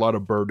take a lot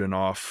of burden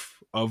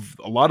off of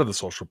a lot of the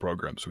social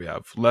programs we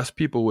have. Less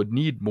people would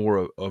need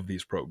more of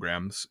these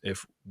programs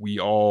if we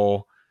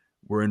all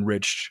were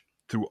enriched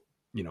through,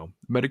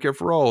 Medicare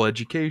for all,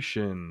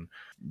 education,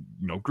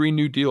 Green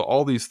New Deal.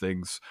 All these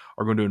things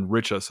are going to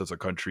enrich us as a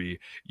country.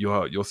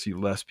 You'll see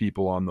less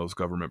people on those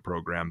government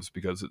programs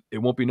because it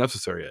won't be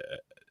necessary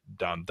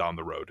down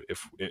the road,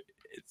 if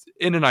it's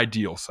in an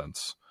ideal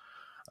sense.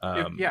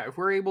 If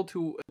we're able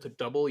to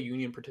double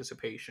union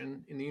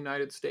participation in the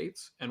United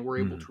States, and we're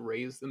able to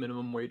raise the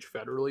minimum wage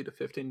federally to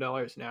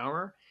 $15 an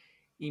hour,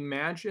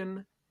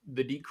 imagine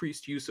the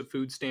decreased use of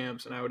food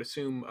stamps, and I would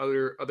assume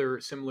other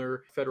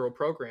similar federal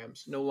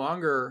programs. No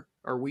longer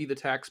are we, the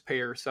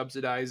taxpayer,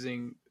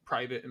 subsidizing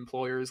private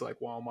employers like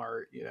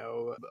Walmart,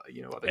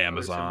 other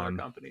Amazon,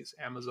 similar companies,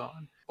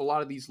 Amazon. A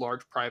lot of these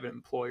large private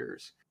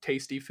employers,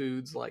 tasty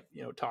foods like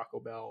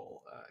Taco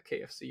Bell,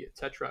 KFC,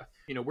 etc.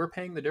 We're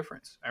paying the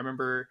difference. I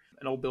remember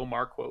an old Bill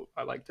Maher quote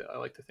I like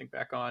to think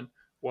back on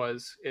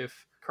was,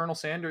 if Colonel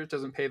Sanders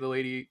doesn't pay the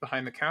lady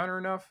behind the counter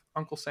enough,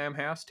 Uncle Sam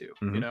has to.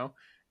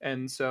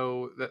 And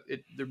so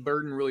the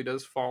burden really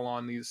does fall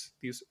on these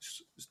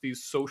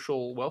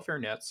social welfare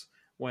nets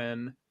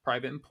when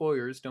private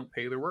employers don't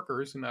pay their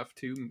workers enough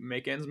to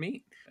make ends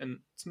meet. And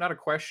it's not a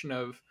question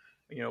of,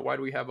 why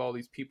do we have all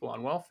these people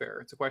on welfare?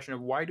 It's a question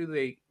of why do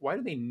they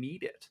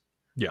need it?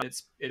 Yeah. And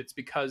it's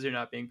because they're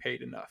not being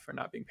paid enough, or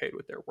not being paid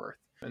what they're worth.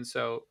 And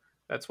so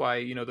that's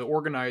why, the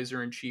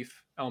organizer in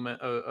chief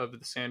element of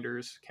the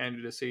Sanders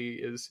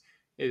candidacy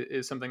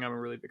is something I'm a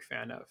really big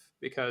fan of,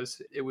 because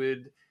it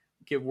would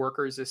give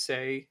workers a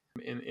say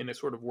in a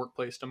sort of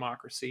workplace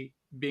democracy,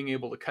 being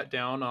able to cut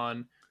down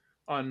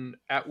on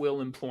at-will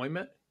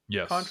employment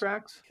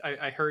contracts.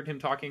 I heard him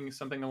talking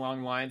something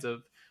along the lines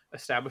of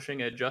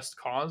establishing a just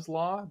cause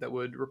law that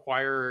would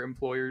require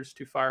employers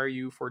to fire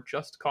you for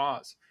just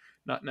cause,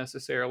 not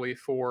necessarily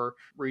for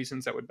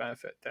reasons that would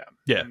benefit them.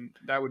 Yeah. And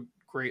that would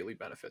greatly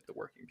benefit the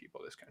working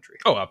people of this country.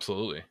 Oh,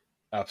 absolutely.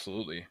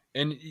 Absolutely.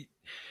 And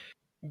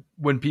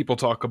when people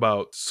talk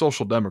about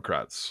social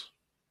democrats,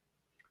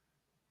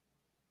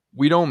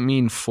 we don't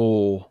mean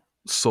full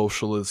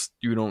socialist.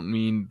 You don't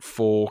mean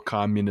full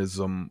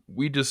communism.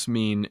 We just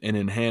mean an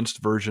enhanced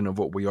version of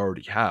what we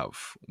already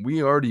have.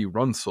 We already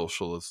run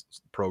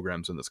socialist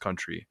programs in this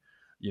country.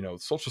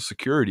 Social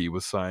Security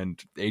was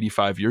signed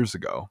 85 years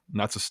ago,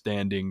 and that's a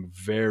standing,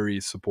 very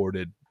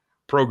supported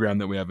program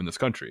that we have in this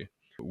country.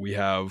 We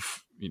have,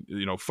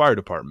 fire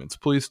departments,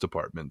 police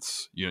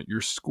departments,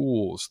 your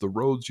schools, the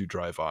roads you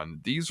drive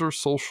on. These are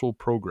social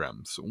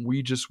programs.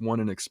 We just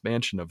want an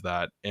expansion of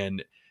that,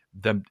 and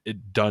them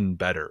it done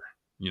better,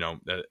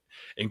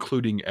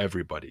 including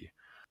everybody.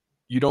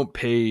 You don't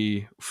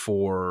pay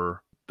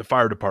for the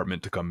fire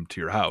department to come to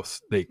your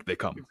house. They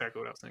come.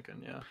 Exactly what I was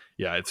thinking.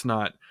 Yeah. It's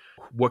not,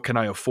 what can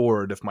I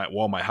afford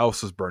while my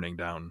house is burning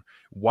down?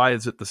 Why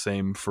is it the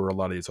same for a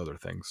lot of these other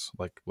things,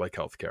 like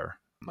healthcare,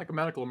 like a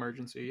medical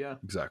emergency? Yeah,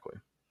 exactly.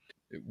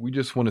 We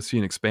just want to see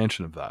an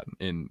expansion of that.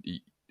 And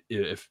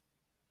if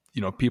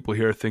people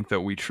here think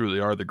that we truly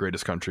are the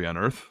greatest country on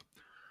earth,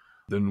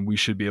 then we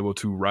should be able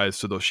to rise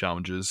to those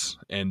challenges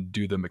and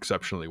do them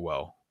exceptionally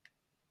well.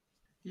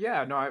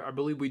 Yeah, no, I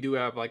believe we do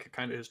have like a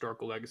kind of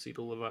historical legacy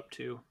to live up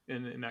to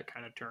in that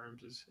kind of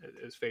terms,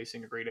 is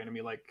facing a great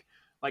enemy like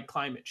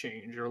climate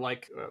change, or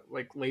like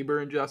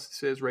labor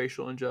injustices,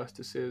 racial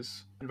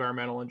injustices,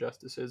 environmental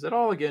injustices, that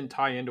all again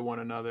tie into one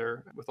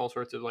another with all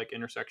sorts of like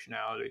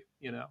intersectionality,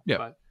 Yeah.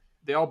 But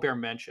they all bear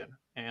mention.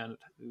 And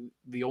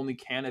the only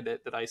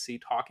candidate that I see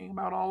talking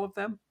about all of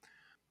them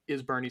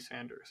is Bernie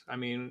Sanders. I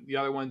mean, the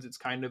other ones, it's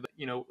kind of,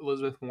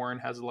 Elizabeth Warren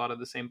has a lot of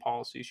the same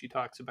policies she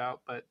talks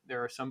about, but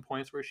there are some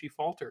points where she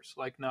falters,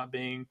 like not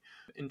being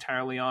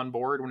entirely on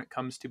board when it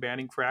comes to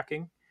banning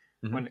fracking,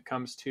 when it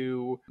comes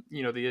to,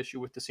 the issue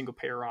with the single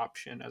payer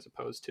option as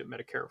opposed to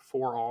Medicare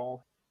for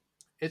all.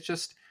 It's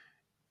just,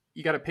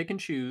 you got to pick and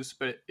choose,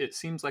 but it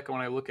seems like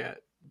when I look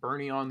at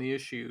Bernie on the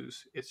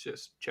issues, it's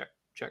just check,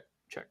 check,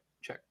 check,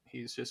 check.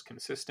 He's just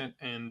consistent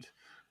and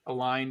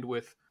aligned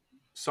with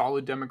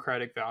solid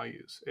democratic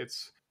values.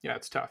 It's Yeah,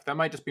 it's tough. That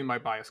might just be my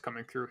bias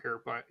coming through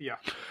here, but yeah.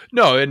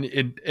 No,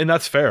 and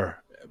that's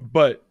fair.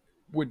 But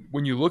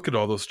when you look at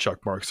all those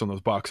check marks on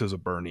those boxes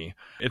of Bernie,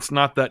 it's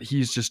not that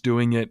he's just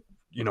doing it,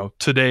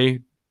 today,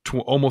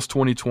 almost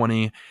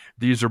 2020.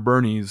 These are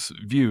Bernie's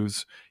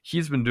views.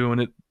 He's been doing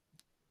it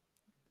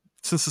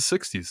since the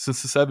 60s,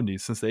 since the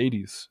 70s, since the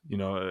 80s.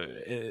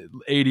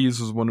 80s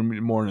was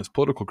one more in his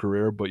political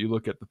career, but you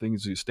look at the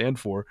things he stand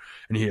for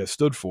and he has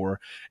stood for,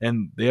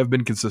 and they have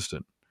been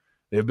consistent.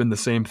 They have been the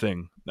same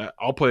thing.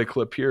 I'll play a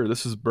clip here.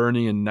 This is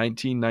Bernie in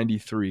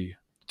 1993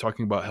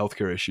 talking about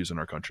healthcare issues in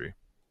our country.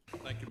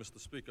 Thank you, Mr.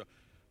 Speaker.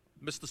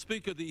 Mr.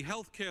 Speaker, the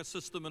healthcare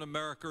system in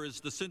America is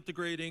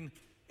disintegrating.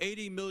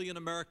 80 million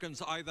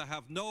Americans either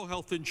have no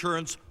health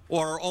insurance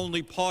or are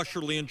only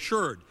partially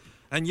insured.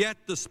 And yet,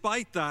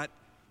 despite that,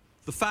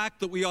 the fact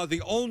that we are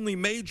the only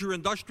major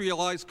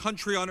industrialized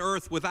country on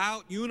earth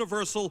without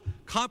universal,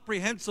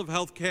 comprehensive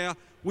health care,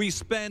 we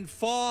spend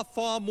far,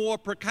 far more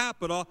per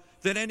capita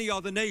than any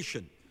other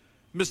nation.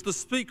 Mr.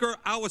 Speaker,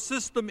 our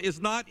system is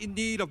not in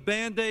need of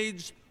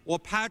Band-Aids or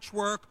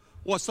patchwork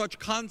or such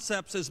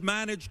concepts as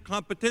managed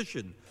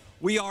competition.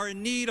 We are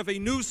in need of a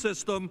new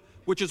system,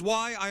 which is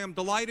why I am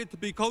delighted to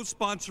be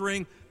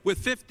co-sponsoring with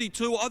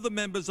 52 other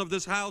members of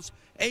this House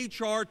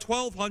H.R.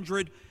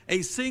 1200,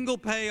 a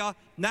single-payer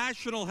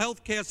national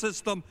health care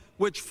system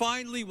which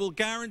finally will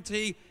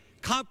guarantee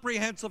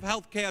comprehensive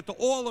health care to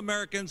all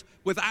Americans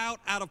without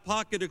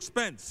out-of-pocket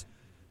expense.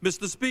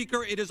 Mr.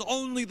 Speaker, it is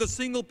only the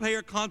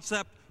single-payer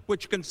concept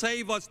which can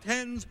save us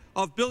tens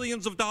of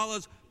billions of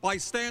dollars by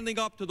standing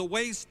up to the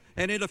waste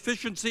and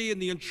inefficiency in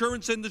the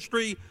insurance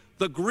industry,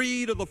 the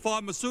greed of the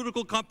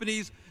pharmaceutical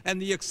companies,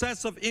 and the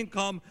excessive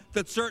income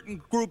that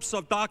certain groups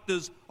of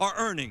doctors are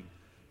earning.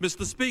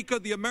 Mr. Speaker,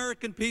 the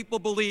American people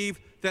believe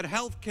that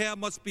health care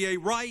must be a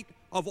right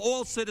of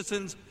all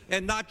citizens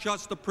and not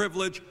just the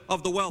privilege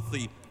of the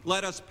wealthy.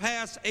 Let us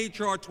pass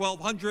H.R.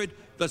 1200,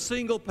 the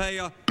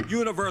single-payer,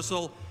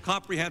 universal,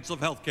 comprehensive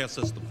health care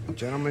system.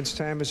 Gentleman's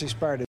time has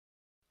expired.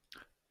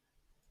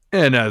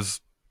 And as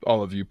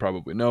all of you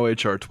probably know,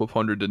 H.R.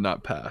 1200 did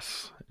not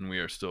pass, and we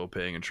are still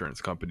paying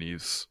insurance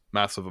companies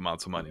massive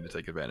amounts of money to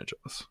take advantage of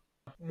us.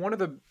 One of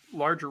the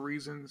larger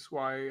reasons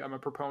why I'm a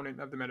proponent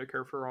of the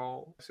Medicare for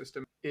All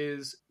system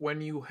is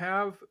when you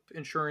have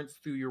insurance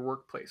through your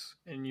workplace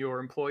and your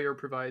employer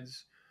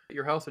provides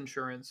your health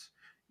insurance,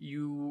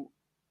 you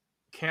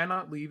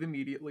cannot leave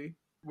immediately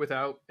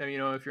without,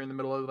 if you're in the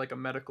middle of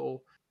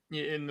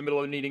in the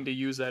middle of needing to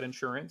use that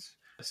insurance.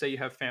 Say you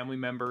have family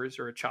members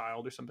or a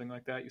child or something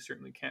like that, you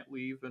certainly can't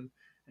leave and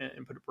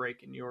put a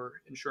break in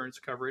your insurance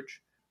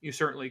coverage. You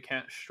certainly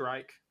can't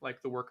strike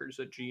like the workers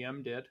at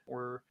GM did,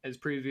 or as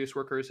previous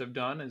workers have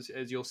done.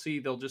 As you'll see,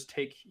 they'll just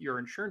take your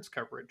insurance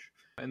coverage.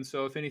 And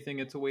so if anything,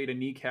 it's a way to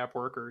kneecap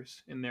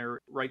workers in their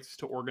rights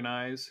to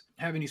organize,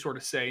 have any sort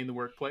of say in the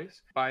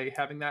workplace by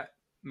having that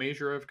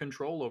measure of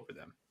control over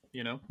them,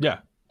 Yeah.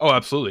 Oh,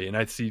 absolutely. And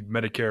I see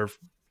Medicare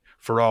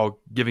for All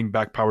giving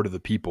back power to the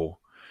people,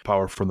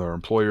 power from their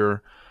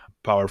employer,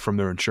 power from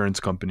their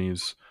insurance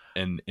companies,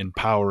 and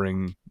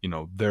empowering,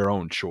 their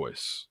own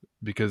choice.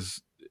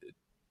 Because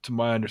to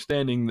my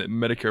understanding, that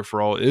Medicare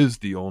for All is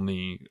the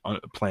only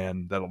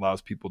plan that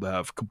allows people to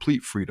have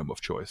complete freedom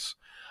of choice.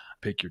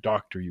 Pick your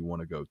doctor you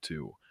want to go to.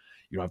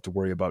 You don't have to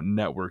worry about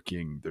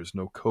networking. There's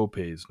no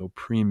copays, no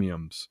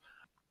premiums.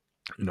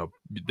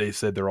 They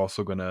said they're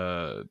also going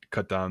to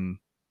cut down,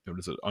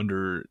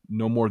 under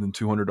no more than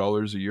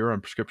 $200 a year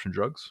on prescription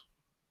drugs.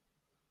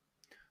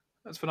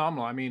 That's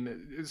phenomenal. I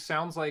mean, it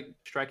sounds like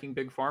striking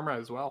big pharma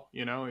as well,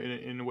 in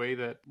a way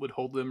that would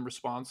hold them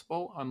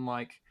responsible,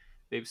 unlike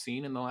they've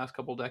seen in the last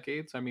couple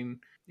decades. I mean,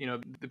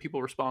 the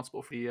people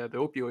responsible for the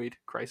opioid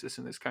crisis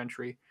in this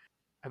country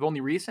have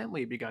only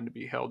recently begun to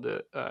be held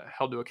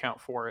to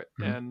account for it.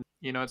 Mm-hmm. And,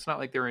 it's not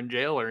like they're in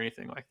jail or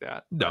anything like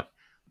that. No.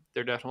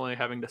 They're definitely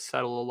having to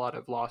settle a lot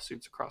of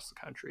lawsuits across the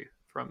country,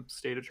 from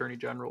state attorney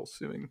generals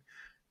suing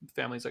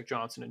families like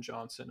Johnson &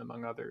 Johnson,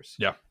 among others,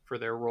 for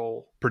their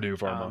role. Purdue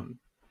Pharma.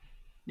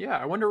 Yeah,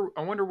 I wonder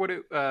what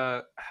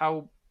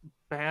how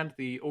bad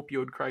the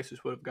opioid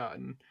crisis would have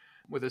gotten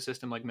with a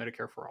system like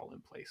Medicare for All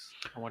in place.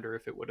 I wonder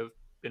if it would have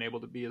been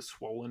able to be as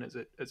swollen as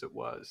it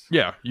was.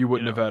 Yeah, you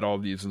wouldn't have had all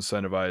these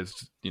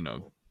incentivized,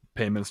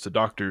 payments to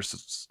doctors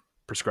to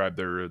prescribe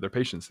their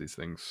patients these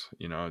things,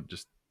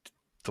 just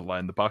to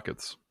line the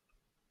pockets.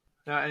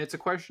 And it's a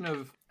question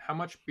of how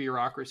much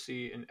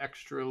bureaucracy and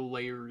extra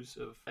layers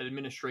of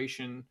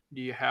administration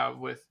do you have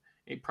with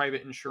a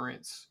private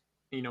insurance,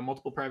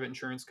 multiple private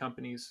insurance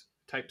companies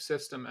type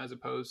system, as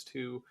opposed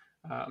to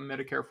a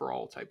Medicare for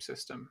All type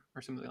system,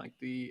 or something like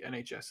the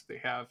NHS that they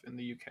have in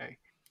the UK.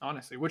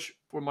 Honestly, which,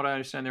 from what I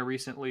understand,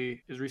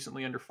 is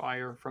recently under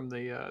fire from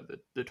the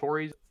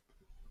Tories.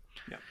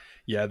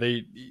 Yeah,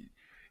 they,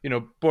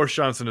 Boris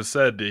Johnson has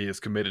said he is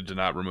committed to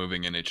not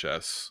removing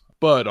NHS,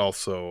 but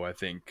also I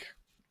think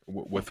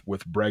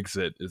with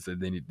Brexit is that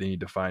they need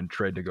to find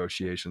trade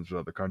negotiations with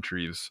other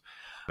countries,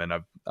 and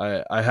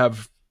I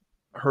have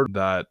heard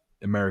that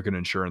American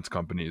insurance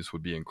companies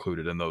would be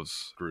included in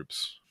those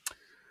groups.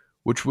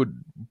 which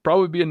would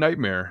probably be a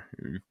nightmare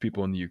for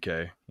people in the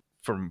UK.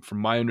 From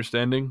my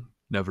understanding,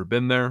 never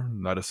been there,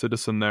 not a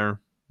citizen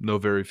there, know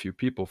very few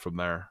people from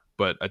there,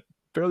 but I'm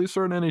fairly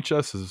certain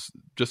NHS is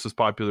just as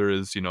popular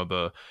as,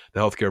 the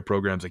healthcare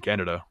programs in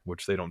Canada,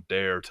 which they don't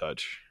dare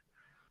touch.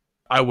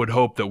 I would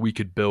hope that we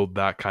could build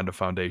that kind of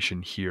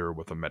foundation here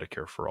with a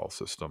Medicare for All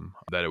system,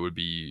 that it would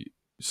be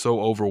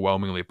so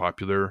overwhelmingly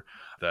popular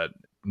that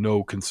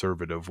no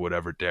conservative would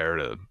ever dare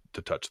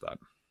to touch that.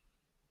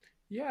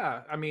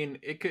 Yeah, I mean,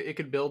 it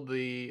could build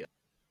the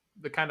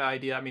kind of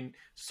idea. I mean,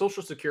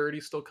 Social Security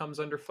still comes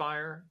under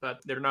fire,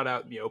 but they're not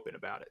out in the open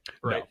about it,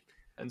 right? No.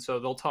 And so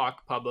they'll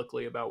talk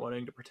publicly about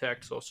wanting to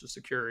protect Social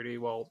Security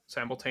while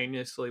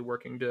simultaneously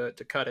working to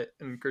cut it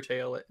and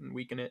curtail it and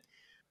weaken it.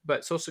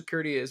 But Social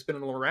Security has been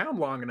around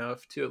long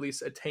enough to at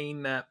least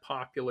attain that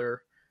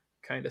popular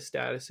kind of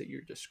status that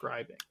you're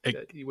describing,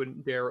 that you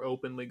wouldn't dare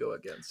openly go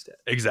against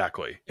it.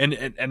 Exactly. And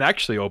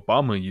actually,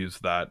 Obama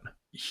used that.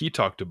 He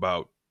talked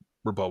about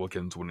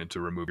Republicans wanting to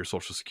remove your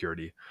Social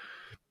Security.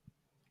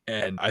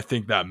 And I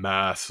think that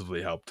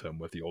massively helped him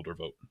with the older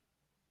vote.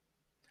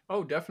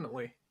 Oh,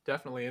 definitely.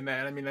 Definitely. And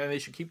then, I mean, they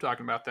should keep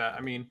talking about that.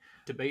 I mean,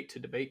 debate.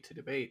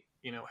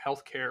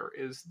 Healthcare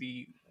is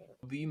the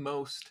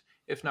most,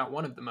 if not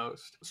one of the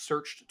most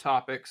searched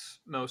topics,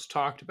 most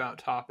talked about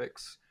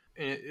topics.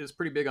 And it is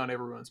pretty big on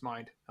everyone's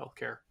mind,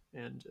 healthcare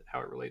and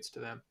how it relates to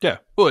them. Yeah.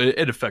 Well,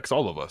 it affects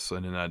all of us.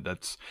 And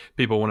that's,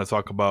 people want to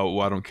talk about,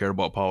 well, I don't care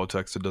about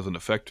politics, it doesn't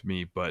affect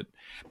me, but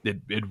it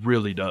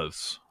really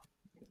does.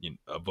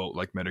 A vote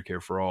like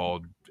Medicare for All,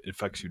 it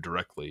affects you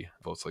directly.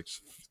 Votes like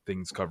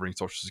things covering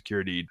Social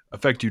Security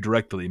affect you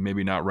directly.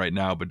 Maybe not right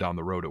now, but down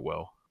the road it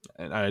will.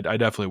 And I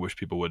definitely wish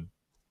people would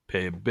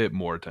pay a bit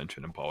more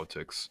attention in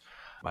politics.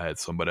 I had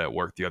somebody at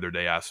work the other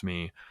day ask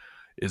me,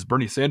 is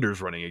Bernie Sanders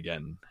running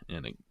again?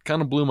 And it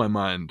kind of blew my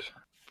mind.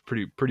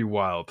 Pretty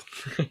wild.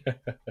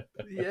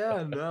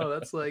 Yeah, no,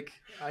 that's like,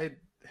 I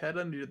head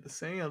under the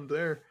sand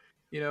there.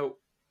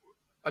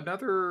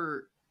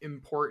 Another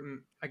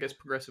important, I guess,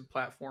 progressive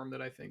platform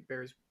that I think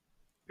bears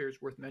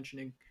worth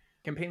mentioning,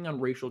 campaigning on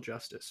racial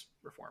justice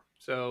reform.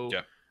 So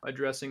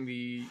addressing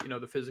the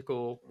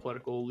physical,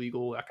 political,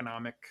 legal,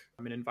 economic,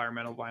 and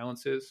environmental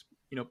violences,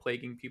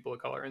 plaguing people of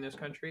color in this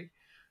country,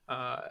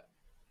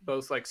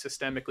 both like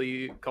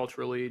systemically,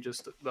 culturally,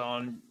 just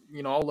on,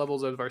 all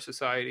levels of our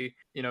society.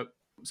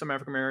 Some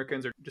African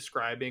Americans are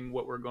describing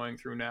what we're going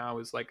through now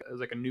as like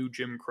a new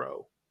Jim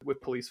Crow,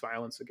 with police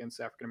violence against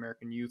African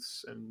American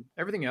youths, and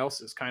everything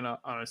else is kind of,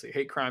 honestly,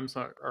 hate crimes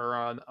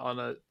are on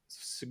a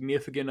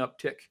significant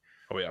uptick.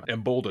 Oh yeah,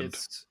 emboldened.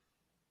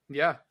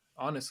 Yeah,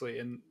 honestly,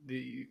 and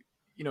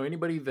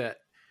anybody that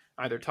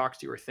either talks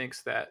to you or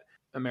thinks that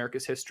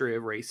America's history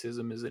of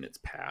racism is in its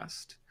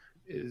past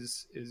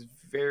is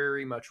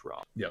very much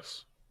wrong.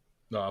 Yes,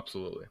 no,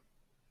 absolutely.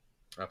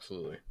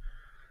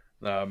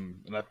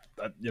 And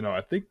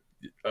I think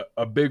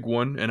a big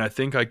one, and I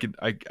think I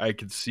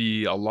could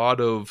see a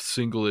lot of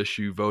single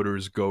issue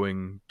voters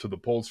going to the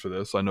polls for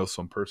this. I know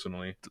some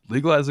personally.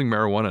 Legalizing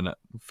marijuana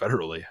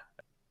federally.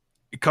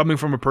 Coming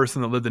from a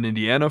person that lived in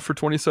Indiana for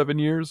 27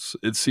 years,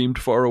 it seemed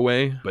far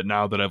away. But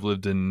now that I've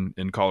lived in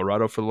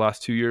Colorado for the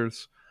last 2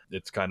 years,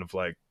 it's kind of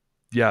like,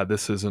 yeah,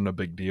 this isn't a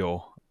big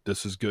deal.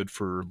 This is good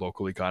for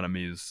local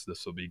economies.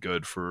 This will be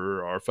good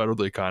for our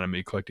federal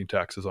economy, collecting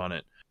taxes on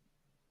it.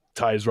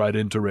 Ties right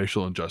into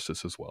racial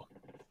injustice as well.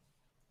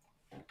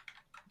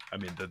 I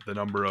mean, the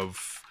number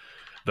of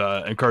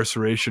the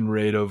incarceration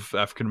rate of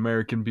African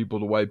American people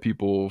to white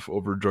people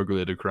over drug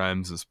related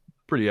crimes is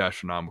pretty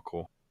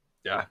astronomical.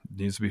 Yeah, it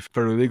needs to be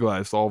federally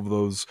legalized. All of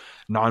those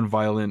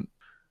nonviolent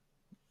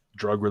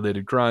drug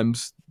related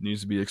crimes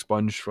needs to be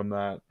expunged from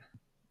that.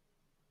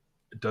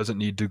 It doesn't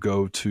need to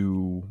go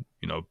to,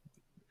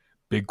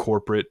 big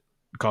corporate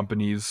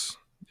companies.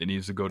 It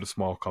needs to go to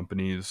small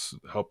companies,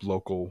 help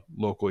local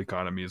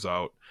economies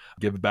out,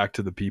 give it back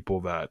to the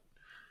people that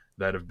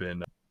have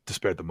been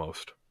despaired the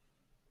most.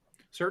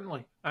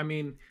 Certainly. I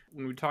mean,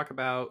 when we talk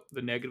about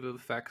the negative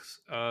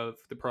effects of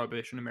the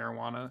prohibition of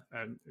marijuana,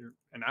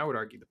 and I would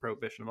argue the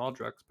prohibition of all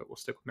drugs, but we'll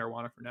stick with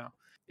marijuana for now,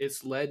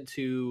 it's led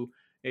to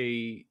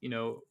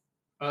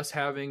us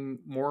having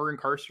more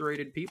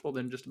incarcerated people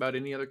than just about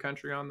any other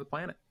country on the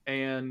planet.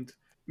 And,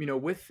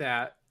 with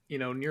that,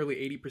 nearly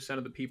 80%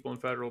 of the people in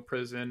federal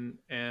prison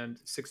and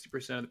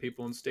 60% of the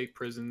people in state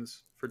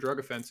prisons for drug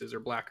offenses are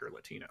Black or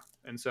Latino.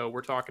 And so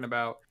we're talking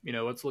about,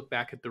 let's look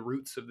back at the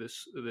roots of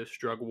this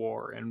drug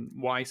war and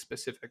why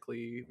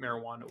specifically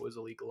marijuana was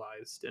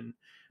illegalized, and,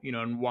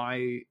 and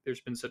why there's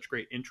been such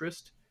great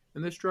interest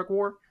in this drug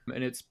war.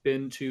 And it's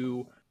been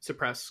to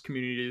suppress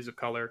communities of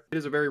color. It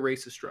is a very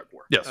racist drug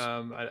war. Yes.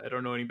 I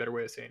don't know any better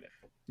way of saying it.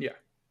 Yeah.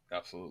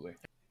 Absolutely.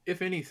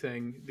 If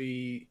anything,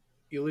 the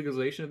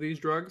illegalization of these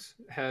drugs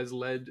has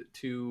led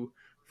to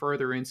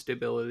further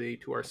instability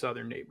to our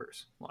southern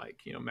neighbors,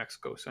 like,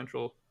 Mexico,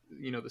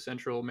 the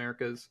Central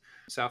Americas,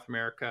 South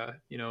America,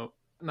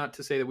 not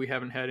to say that we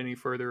haven't had any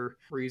further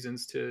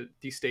reasons to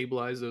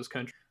destabilize those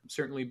countries,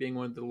 certainly being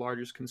one of the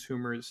largest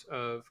consumers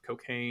of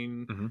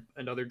cocaine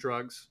and other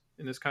drugs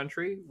in this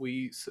country,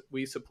 we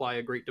supply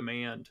a great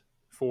demand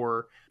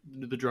for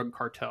the drug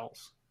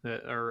cartels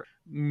that are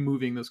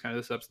moving those kind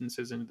of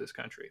substances into this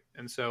country.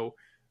 And so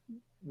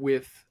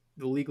with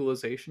the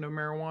legalization of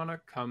marijuana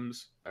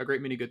comes a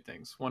great many good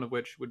things, one of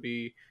which would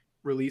be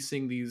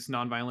releasing these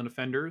nonviolent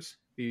offenders,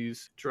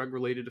 these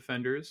drug-related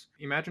offenders.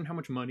 Imagine how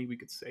much money we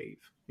could save,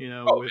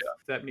 with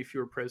that many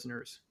fewer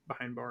prisoners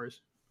behind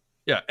bars.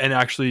 Yeah, and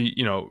actually,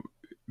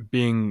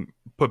 being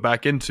put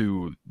back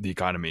into the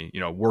economy,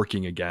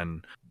 working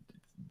again.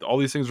 All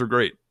these things are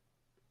great.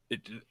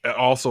 It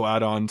also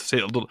add on to say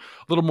a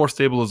little more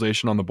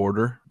stabilization on the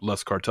border,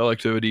 less cartel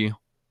activity,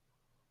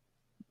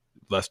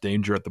 less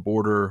danger at the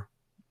border.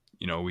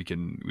 We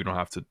don't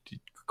have to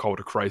call it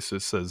a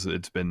crisis as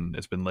it's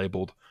been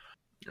labeled.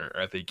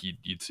 I think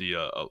you'd see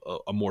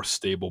a more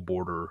stable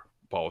border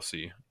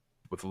policy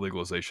with the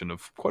legalization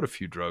of quite a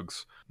few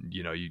drugs.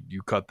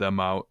 You cut them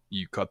out,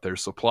 you cut their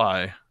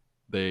supply,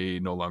 they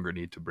no longer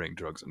need to bring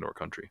drugs into our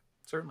country.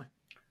 Certainly.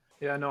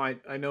 Yeah, no,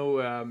 I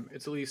know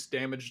it's at least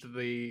damaged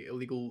the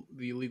illegal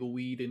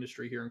weed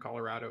industry here in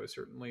Colorado. Is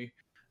certainly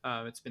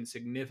it's been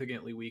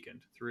significantly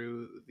weakened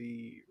through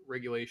the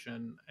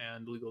regulation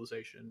and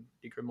legalization,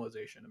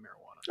 decriminalization of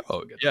marijuana.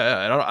 Oh,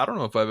 yeah. I don't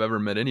know if I've ever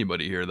met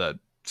anybody here that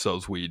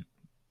sells weed.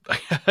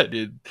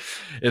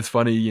 It's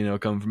funny,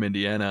 coming from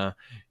Indiana,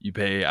 you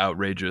pay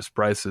outrageous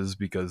prices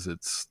because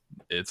it's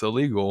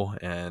illegal,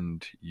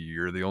 and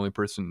you're the only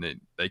person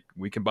that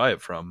we can buy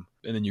it from.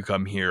 And then you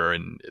come here,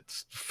 and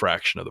it's a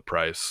fraction of the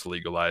price,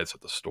 legalized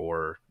at the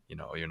store.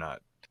 You're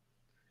not.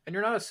 And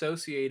you're not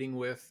associating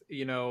with,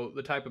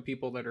 the type of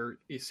people that are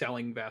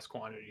selling vast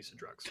quantities of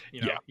drugs.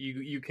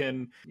 You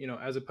can,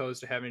 as opposed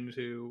to having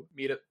to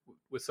meet up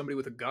with somebody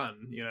with a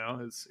gun,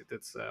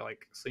 it's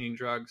like slinging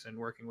drugs and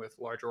working with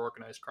larger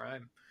organized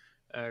crime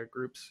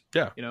groups.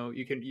 Yeah.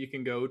 You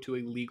can go to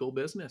a legal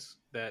business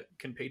that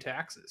can pay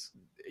taxes.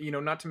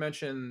 Not to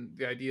mention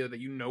the idea that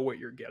what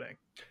you're getting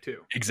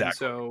too.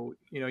 Exactly. And so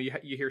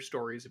you hear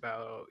stories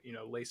about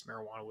laced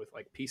marijuana with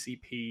like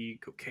PCP,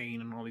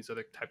 cocaine, and all these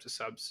other types of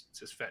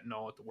substances,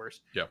 fentanyl at the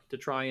worst. Yeah. To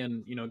try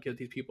and get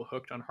these people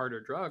hooked on harder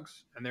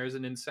drugs, and there's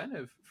an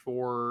incentive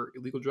for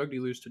illegal drug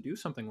dealers to do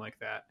something like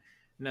that.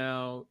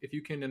 Now, if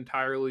you can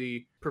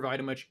entirely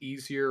provide a much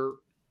easier,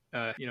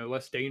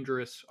 less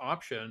dangerous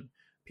option,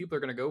 people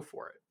are going to go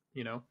for it.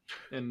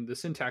 And the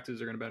sin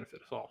taxes are going to benefit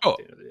us all. Oh, at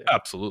the end of the day.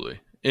 Absolutely.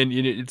 And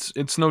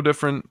it's no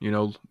different,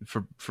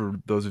 for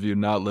those of you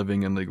not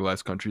living in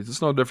legalized countries,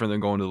 it's no different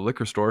than going to the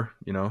liquor store,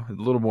 a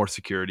little more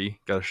security,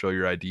 got to show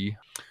your ID,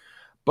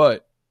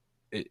 but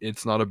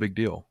it's not a big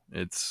deal.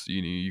 It's,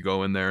 you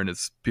go in there and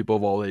it's people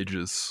of all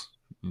ages,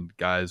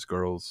 guys,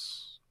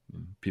 girls,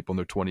 people in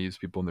their 20s,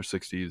 people in their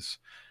 60s.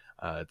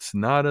 It's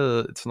not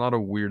a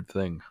weird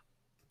thing,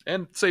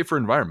 and safer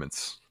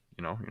environments.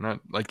 You're not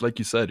like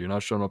you said, you're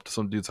not showing up to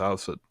some dude's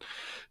house at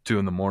 2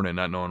 a.m,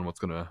 not knowing what's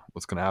gonna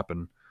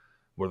happen,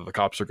 whether the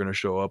cops are gonna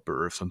show up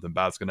or if something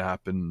bad's gonna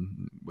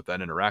happen with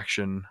that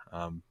interaction.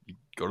 You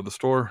go to the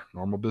store,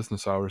 normal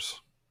business hours.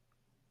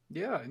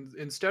 Yeah,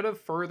 instead of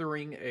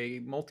furthering a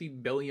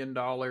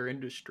multi-billion-dollar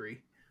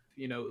industry,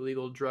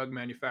 illegal drug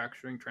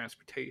manufacturing,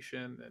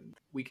 transportation, and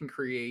we can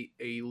create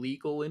a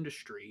legal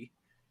industry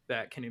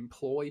that can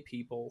employ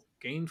people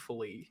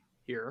gainfully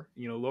here,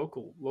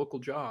 local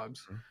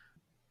jobs. Mm-hmm.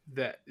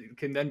 That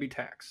can then be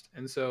taxed.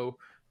 And so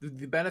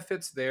the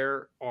benefits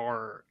there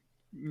are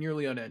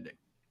nearly unending.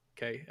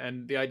 Okay.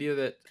 And the idea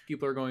that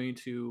people are going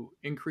to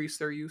increase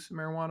their use of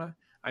marijuana,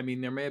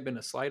 there may have been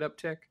a slight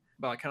uptick,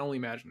 but I can only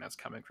imagine that's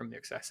coming from the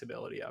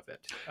accessibility of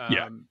it.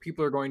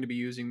 People are going to be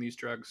using these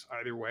drugs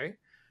either way.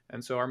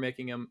 And so our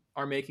making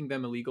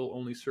them illegal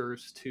only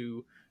serves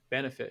to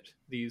benefit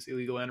these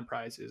illegal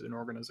enterprises and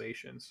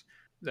organizations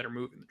that are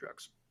moving the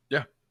drugs.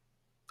 Yeah,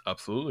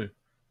 absolutely.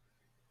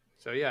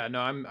 So yeah, no,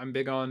 I'm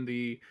big on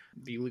the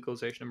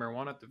legalization of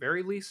marijuana at the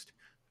very least,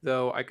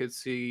 though I could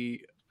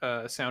see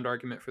a sound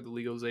argument for the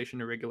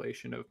legalization or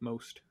regulation of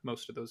most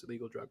of those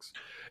illegal drugs.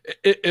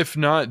 If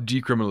not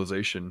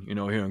decriminalization,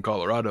 here in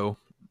Colorado,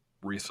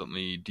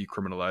 recently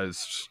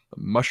decriminalized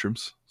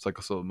mushrooms,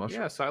 psilocybin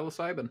mushrooms. Yeah,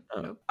 psilocybin.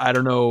 Yep. I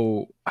don't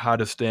know how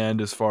to stand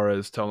as far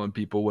as telling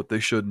people what they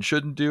should and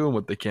shouldn't do and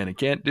what they can and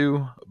can't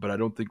do, but I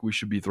don't think we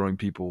should be throwing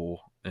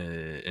people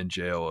in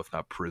jail, if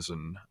not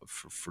prison,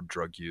 for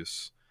drug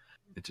use.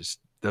 It just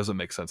doesn't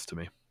make sense to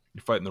me.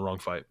 You're fighting the wrong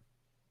fight.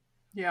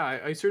 Yeah,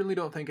 I certainly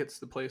don't think it's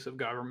the place of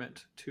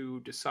government to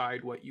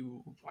decide what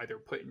you either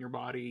put in your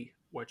body,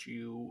 what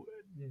you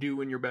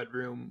do in your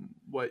bedroom,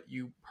 what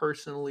you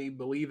personally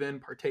believe in,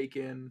 partake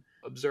in,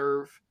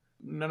 observe.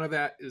 None of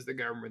that is the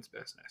government's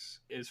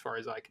business, as far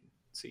as I can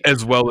see.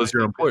 As well as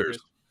your employers.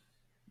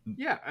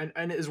 Yeah,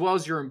 and as well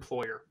as your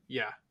employer.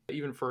 Yeah.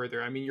 Even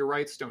further, your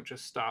rights don't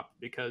just stop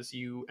because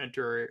you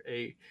enter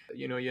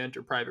you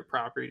enter private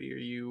property or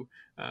you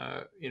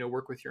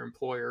work with your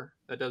employer.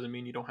 That doesn't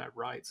mean you don't have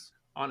rights,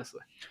 honestly.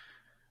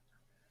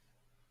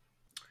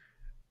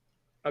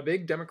 A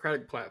big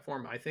Democratic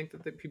platform I think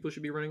that people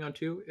should be running on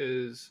too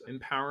is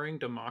empowering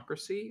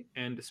democracy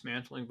and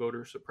dismantling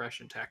voter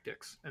suppression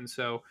tactics. And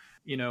so,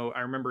 I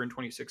remember in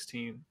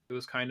 2016, it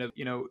was kind of,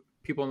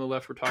 people on the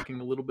left were talking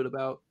a little bit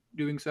about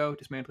doing so,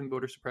 dismantling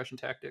voter suppression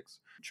tactics,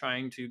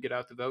 trying to get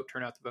out the vote,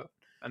 turn out the vote.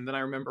 And then I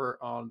remember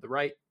on the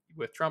right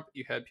with Trump,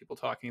 you had people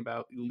talking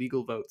about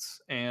illegal votes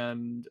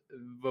and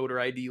voter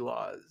ID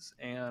laws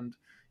and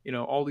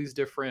all these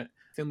different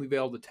thinly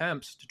veiled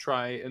attempts to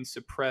try and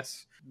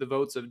suppress the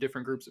votes of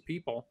different groups of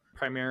people,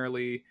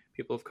 primarily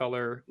people of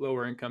color,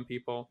 lower income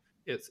people.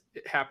 It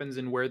happens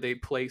in where they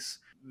place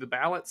the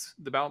ballots,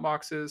 the ballot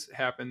boxes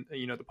happen,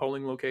 the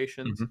polling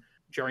locations.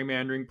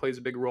 Gerrymandering plays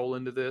a big role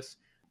into this.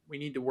 We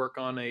need to work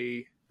on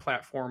a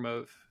platform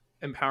of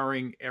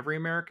empowering every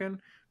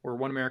American, where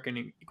one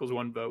American equals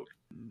one vote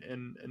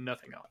and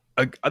nothing else.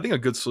 I think a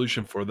good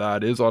solution for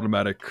that is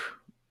automatic,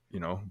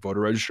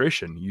 voter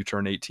registration. You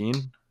turn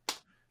 18,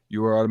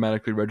 you are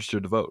automatically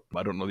registered to vote.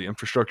 I don't know the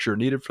infrastructure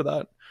needed for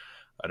that.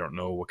 I don't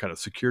know what kind of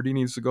security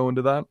needs to go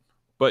into that.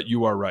 But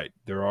you are right.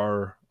 There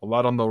are a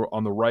lot on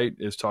the right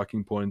is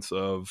talking points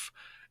of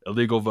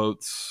illegal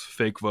votes,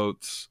 fake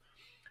votes,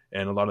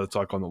 and a lot of the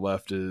talk on the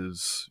left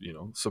is,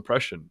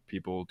 suppression.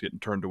 People getting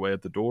turned away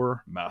at the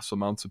door, mass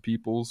amounts of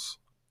peoples.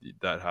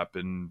 That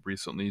happened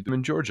recently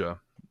in Georgia.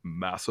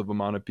 Massive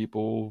amount of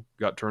people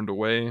got turned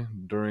away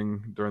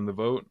during the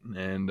vote,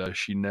 and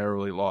she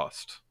narrowly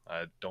lost.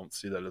 I don't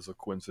see that as a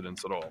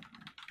coincidence at all.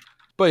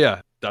 But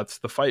yeah, that's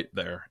the fight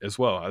there as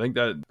well. I think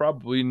that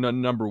probably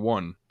number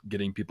one,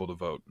 getting people to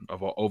vote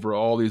over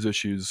all these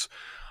issues.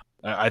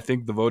 I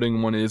think the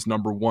voting one is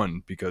number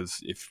one, because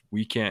if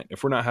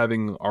we're not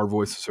having our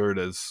voices heard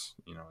as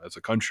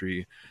a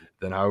country,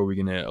 then how are we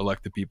going to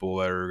elect the people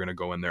that are going to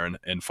go in there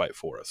and fight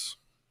for us?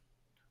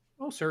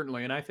 Oh,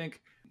 certainly. And I think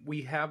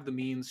we have the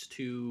means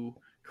to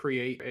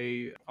create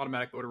a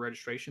automatic voter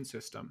registration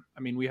system.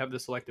 I mean, we have the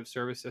selective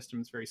service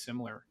system. It's very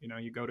similar.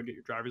 You go to get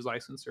your driver's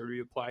license or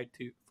you apply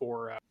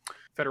for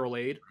federal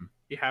aid.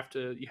 You have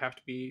to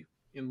be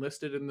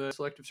enlisted in the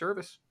selective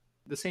service.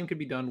 The same could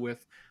be done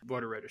with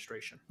voter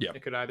registration. Yeah.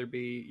 It could either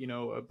be,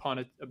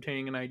 upon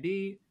obtaining an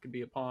ID, it could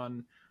be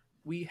upon,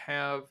 we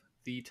have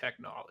the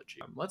technology.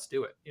 Let's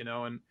do it,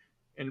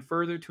 and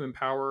further to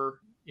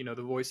empower, the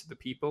voice of the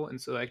people in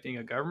selecting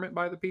a government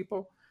by the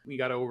people, we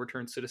got to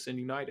overturn Citizen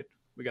United.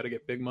 We got to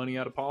get big money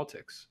out of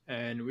politics,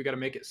 and we got to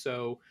make it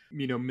so,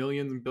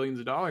 millions and billions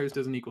of dollars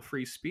doesn't equal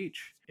free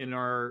speech in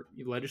our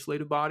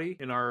legislative body,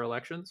 in our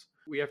elections.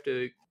 We have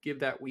to give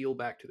that wheel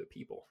back to the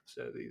people.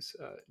 So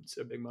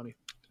instead of big money.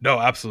 No,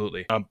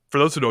 absolutely. For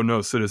those who don't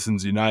know,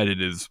 Citizens United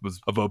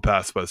was a vote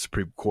passed by the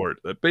Supreme Court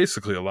that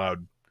basically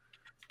allowed,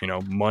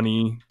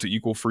 money to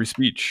equal free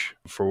speech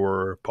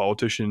for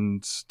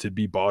politicians to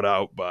be bought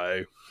out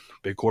by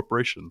big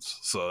corporations.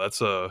 So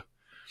that's a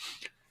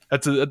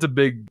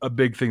big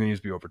thing that needs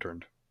to be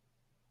overturned.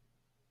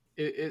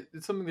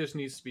 It's something that just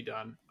needs to be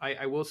done.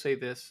 I will say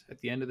this at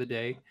the end of the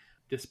day,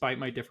 despite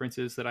my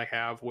differences that I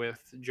have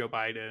with Joe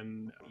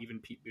Biden, even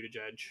Pete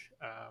Buttigieg,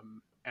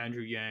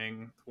 Andrew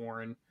Yang,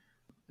 Warren,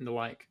 and the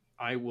like,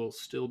 I will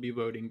still be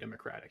voting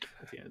Democratic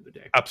at the end of the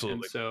day.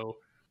 Absolutely. And so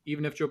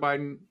even if Joe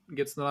Biden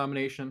gets the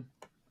nomination,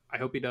 I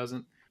hope he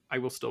doesn't, I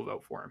will still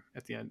vote for him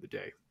at the end of the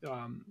day.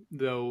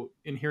 Though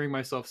in hearing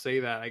myself say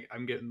that,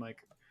 I'm getting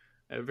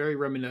very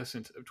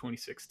reminiscent of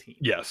 2016.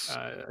 Yes.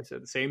 I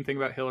said the same thing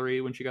about Hillary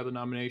when she got the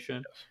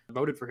nomination. Yes. I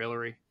voted for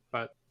Hillary,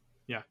 but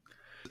yeah.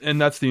 And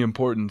that's the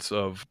importance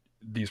of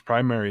these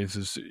primaries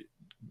is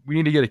we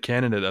need to get a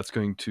candidate that's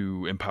going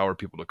to empower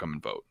people to come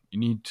and vote. You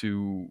need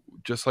to,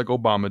 just like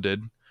Obama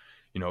did,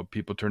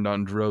 people turned out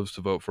in droves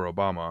to vote for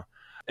Obama,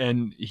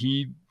 and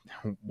he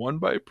won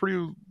by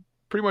pretty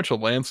much a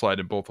landslide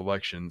in both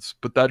elections.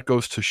 But that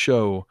goes to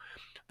show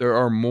there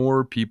are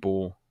more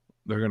people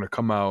that are going to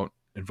come out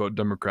and vote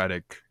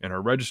Democratic and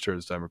are registered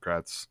as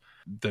Democrats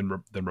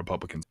than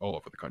Republicans all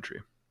over the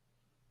country.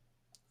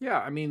 Yeah,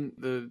 I mean,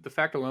 the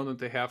fact alone that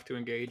they have to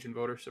engage in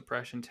voter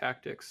suppression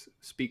tactics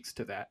speaks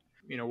to that.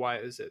 Why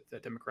is it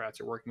that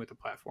Democrats are working with the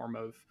platform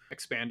of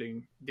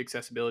expanding the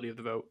accessibility of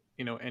the vote,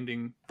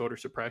 ending voter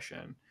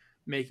suppression,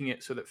 making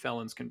it so that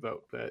felons can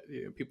vote, that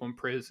people in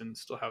prison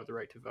still have the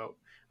right to vote.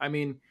 I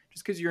mean,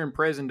 just because you're in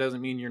prison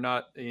doesn't mean you're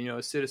not,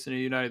 a citizen of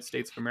the United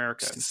States of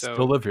America. And so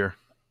still live here.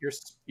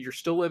 You're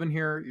still living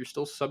here. You're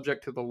still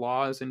subject to the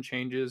laws and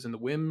changes and the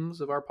whims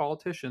of our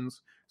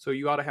politicians. So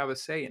you ought to have a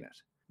say in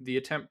it. The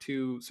attempt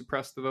to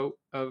suppress the vote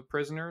of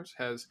prisoners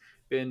has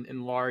been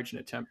in large an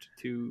attempt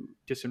to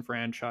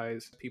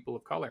disenfranchise people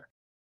of color.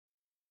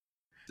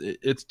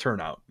 It's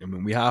turnout. I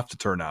mean, we have to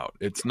turn out.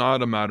 It's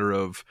not a matter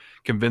of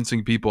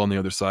convincing people on the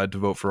other side to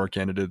vote for our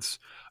candidates,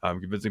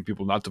 convincing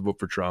people not to vote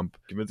for Trump,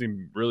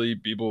 convincing really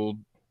people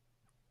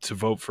to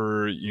vote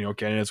for,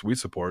 candidates we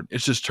support.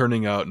 It's just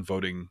turning out and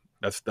voting.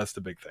 That's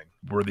the big thing.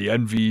 We're the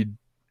envied,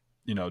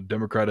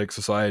 democratic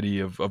society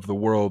of the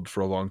world for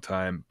a long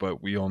time,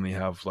 but we only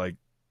have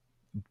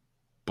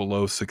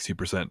below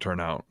 60%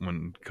 turnout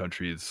when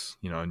countries,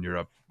 in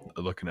Europe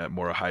are looking at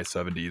more high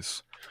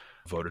 70s.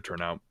 voter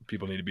turnout.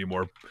 People need to be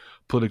more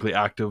politically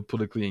active,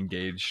 politically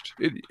engaged,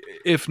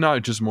 if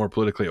not just more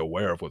politically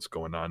aware of what's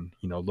going on.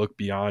 Look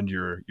beyond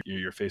your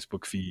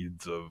Facebook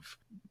feeds of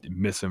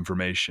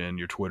misinformation,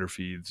 your Twitter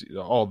feeds,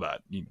 all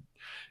that. You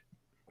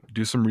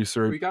do some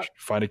research,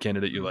 find a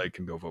candidate you like,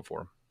 and go vote for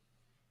them.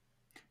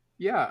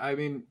 Yeah, I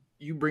mean,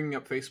 you bringing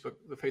up the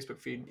Facebook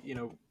feed,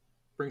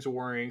 brings a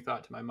worrying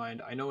thought to my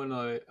mind. I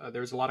know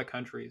there's a lot of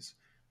countries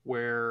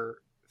where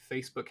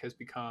Facebook,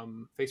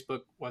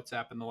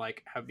 WhatsApp, and the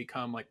like have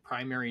become like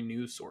primary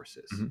news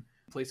sources. Mm-hmm.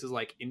 Places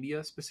like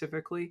India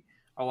specifically,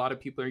 a lot of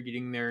people are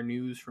getting their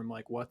news from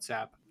like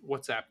WhatsApp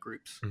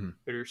groups mm-hmm.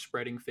 that are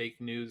spreading fake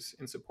news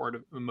in support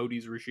of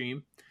Modi's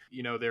regime.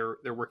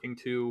 They're working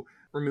to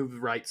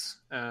remove rights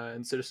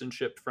and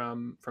citizenship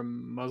from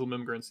Muslim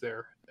immigrants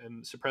there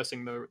and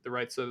suppressing the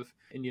rights of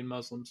Indian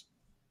Muslims.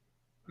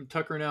 I'm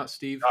tuckering out,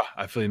 Steve.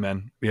 I feel you,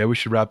 man. Yeah, we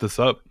should wrap this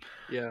up.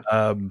 Yeah.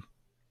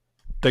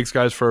 Thanks,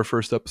 guys, for our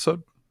first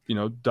episode.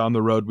 Down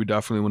the road, we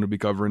definitely want to be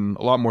covering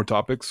a lot more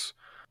topics.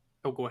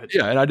 Oh, go ahead.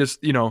 Yeah, and I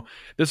just,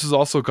 this is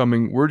also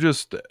coming. We're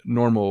just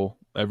normal,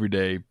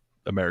 everyday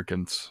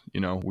Americans.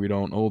 We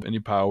don't hold any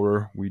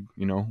power. We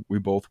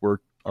both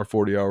work our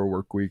 40-hour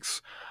work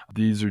weeks.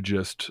 These are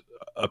just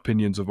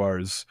opinions of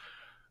ours,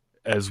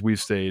 as we've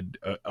stayed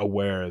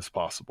aware as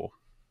possible.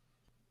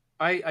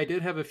 I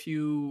did have a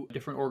few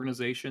different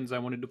organizations I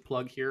wanted to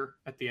plug here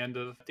at the end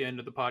of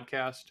the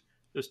podcast.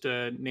 Just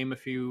to name a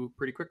few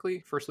pretty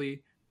quickly.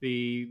 Firstly,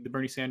 the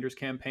Bernie Sanders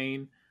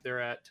campaign. They're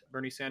at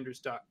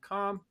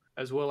berniesanders.com,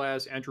 as well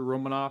as Andrew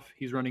Romanoff.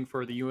 He's running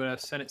for the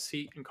U.S. Senate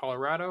seat in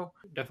Colorado.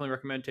 Definitely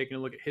recommend taking a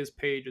look at his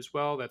page as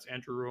well. That's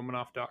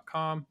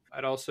andrewromanoff.com.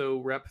 I'd also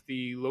rep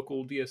the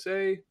local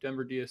DSA,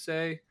 Denver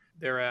DSA.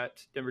 They're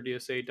at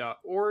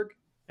denverdsa.org.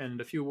 And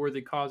a few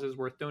worthy causes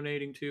worth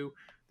donating to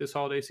this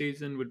holiday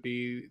season would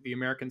be the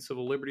American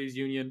Civil Liberties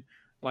Union.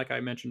 Like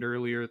I mentioned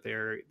earlier,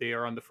 they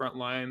are on the front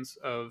lines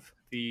of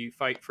the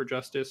fight for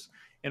justice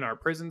in our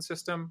prison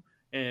system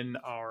and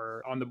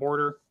are on the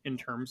border in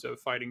terms of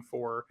fighting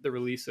for the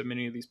release of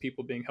many of these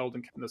people being held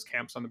in those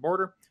camps on the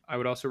border. I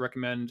would also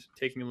recommend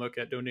taking a look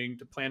at donating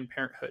to Planned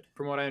Parenthood.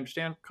 From what I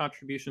understand,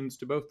 contributions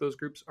to both those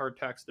groups are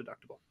tax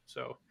deductible.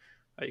 So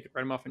you can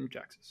write them off on your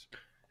taxes.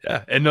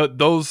 Yeah, and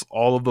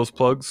all of those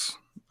plugs,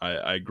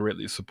 I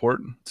greatly support.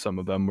 Some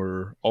of them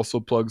were also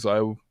plugs I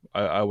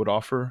would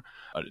offer.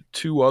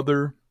 2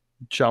 other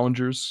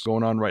challengers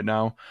going on right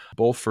now,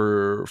 both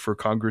for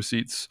Congress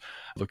seats.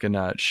 Looking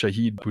at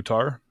Shahid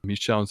Buttar, he's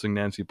challenging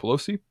Nancy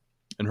Pelosi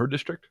in her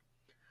district.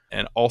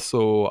 And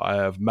also I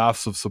have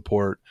massive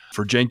support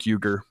for Cenk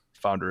Uygur,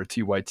 founder of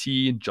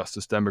TYT,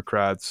 Justice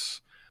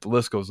Democrats. The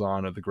list goes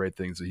on of the great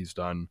things that he's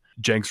done.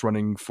 Cenk's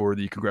running for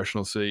the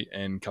congressional seat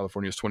in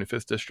California's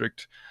 25th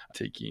district,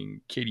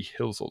 taking Katie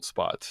Hill's old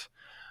spot.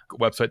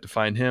 Website to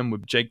find him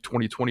with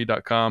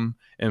cenk2020.com,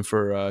 and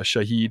for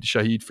Shahid,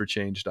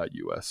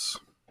 shahidforchange.us.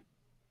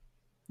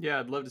 Yeah,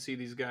 I'd love to see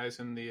these guys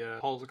in the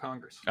halls of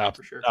Congress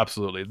for sure.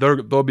 Absolutely,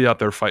 they'll be out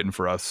there fighting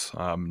for us,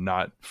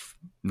 not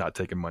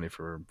taking money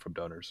from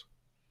donors.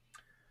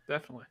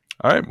 Definitely.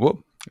 All right, well,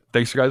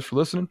 thanks you guys for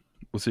listening.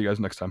 We'll see you guys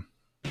next time.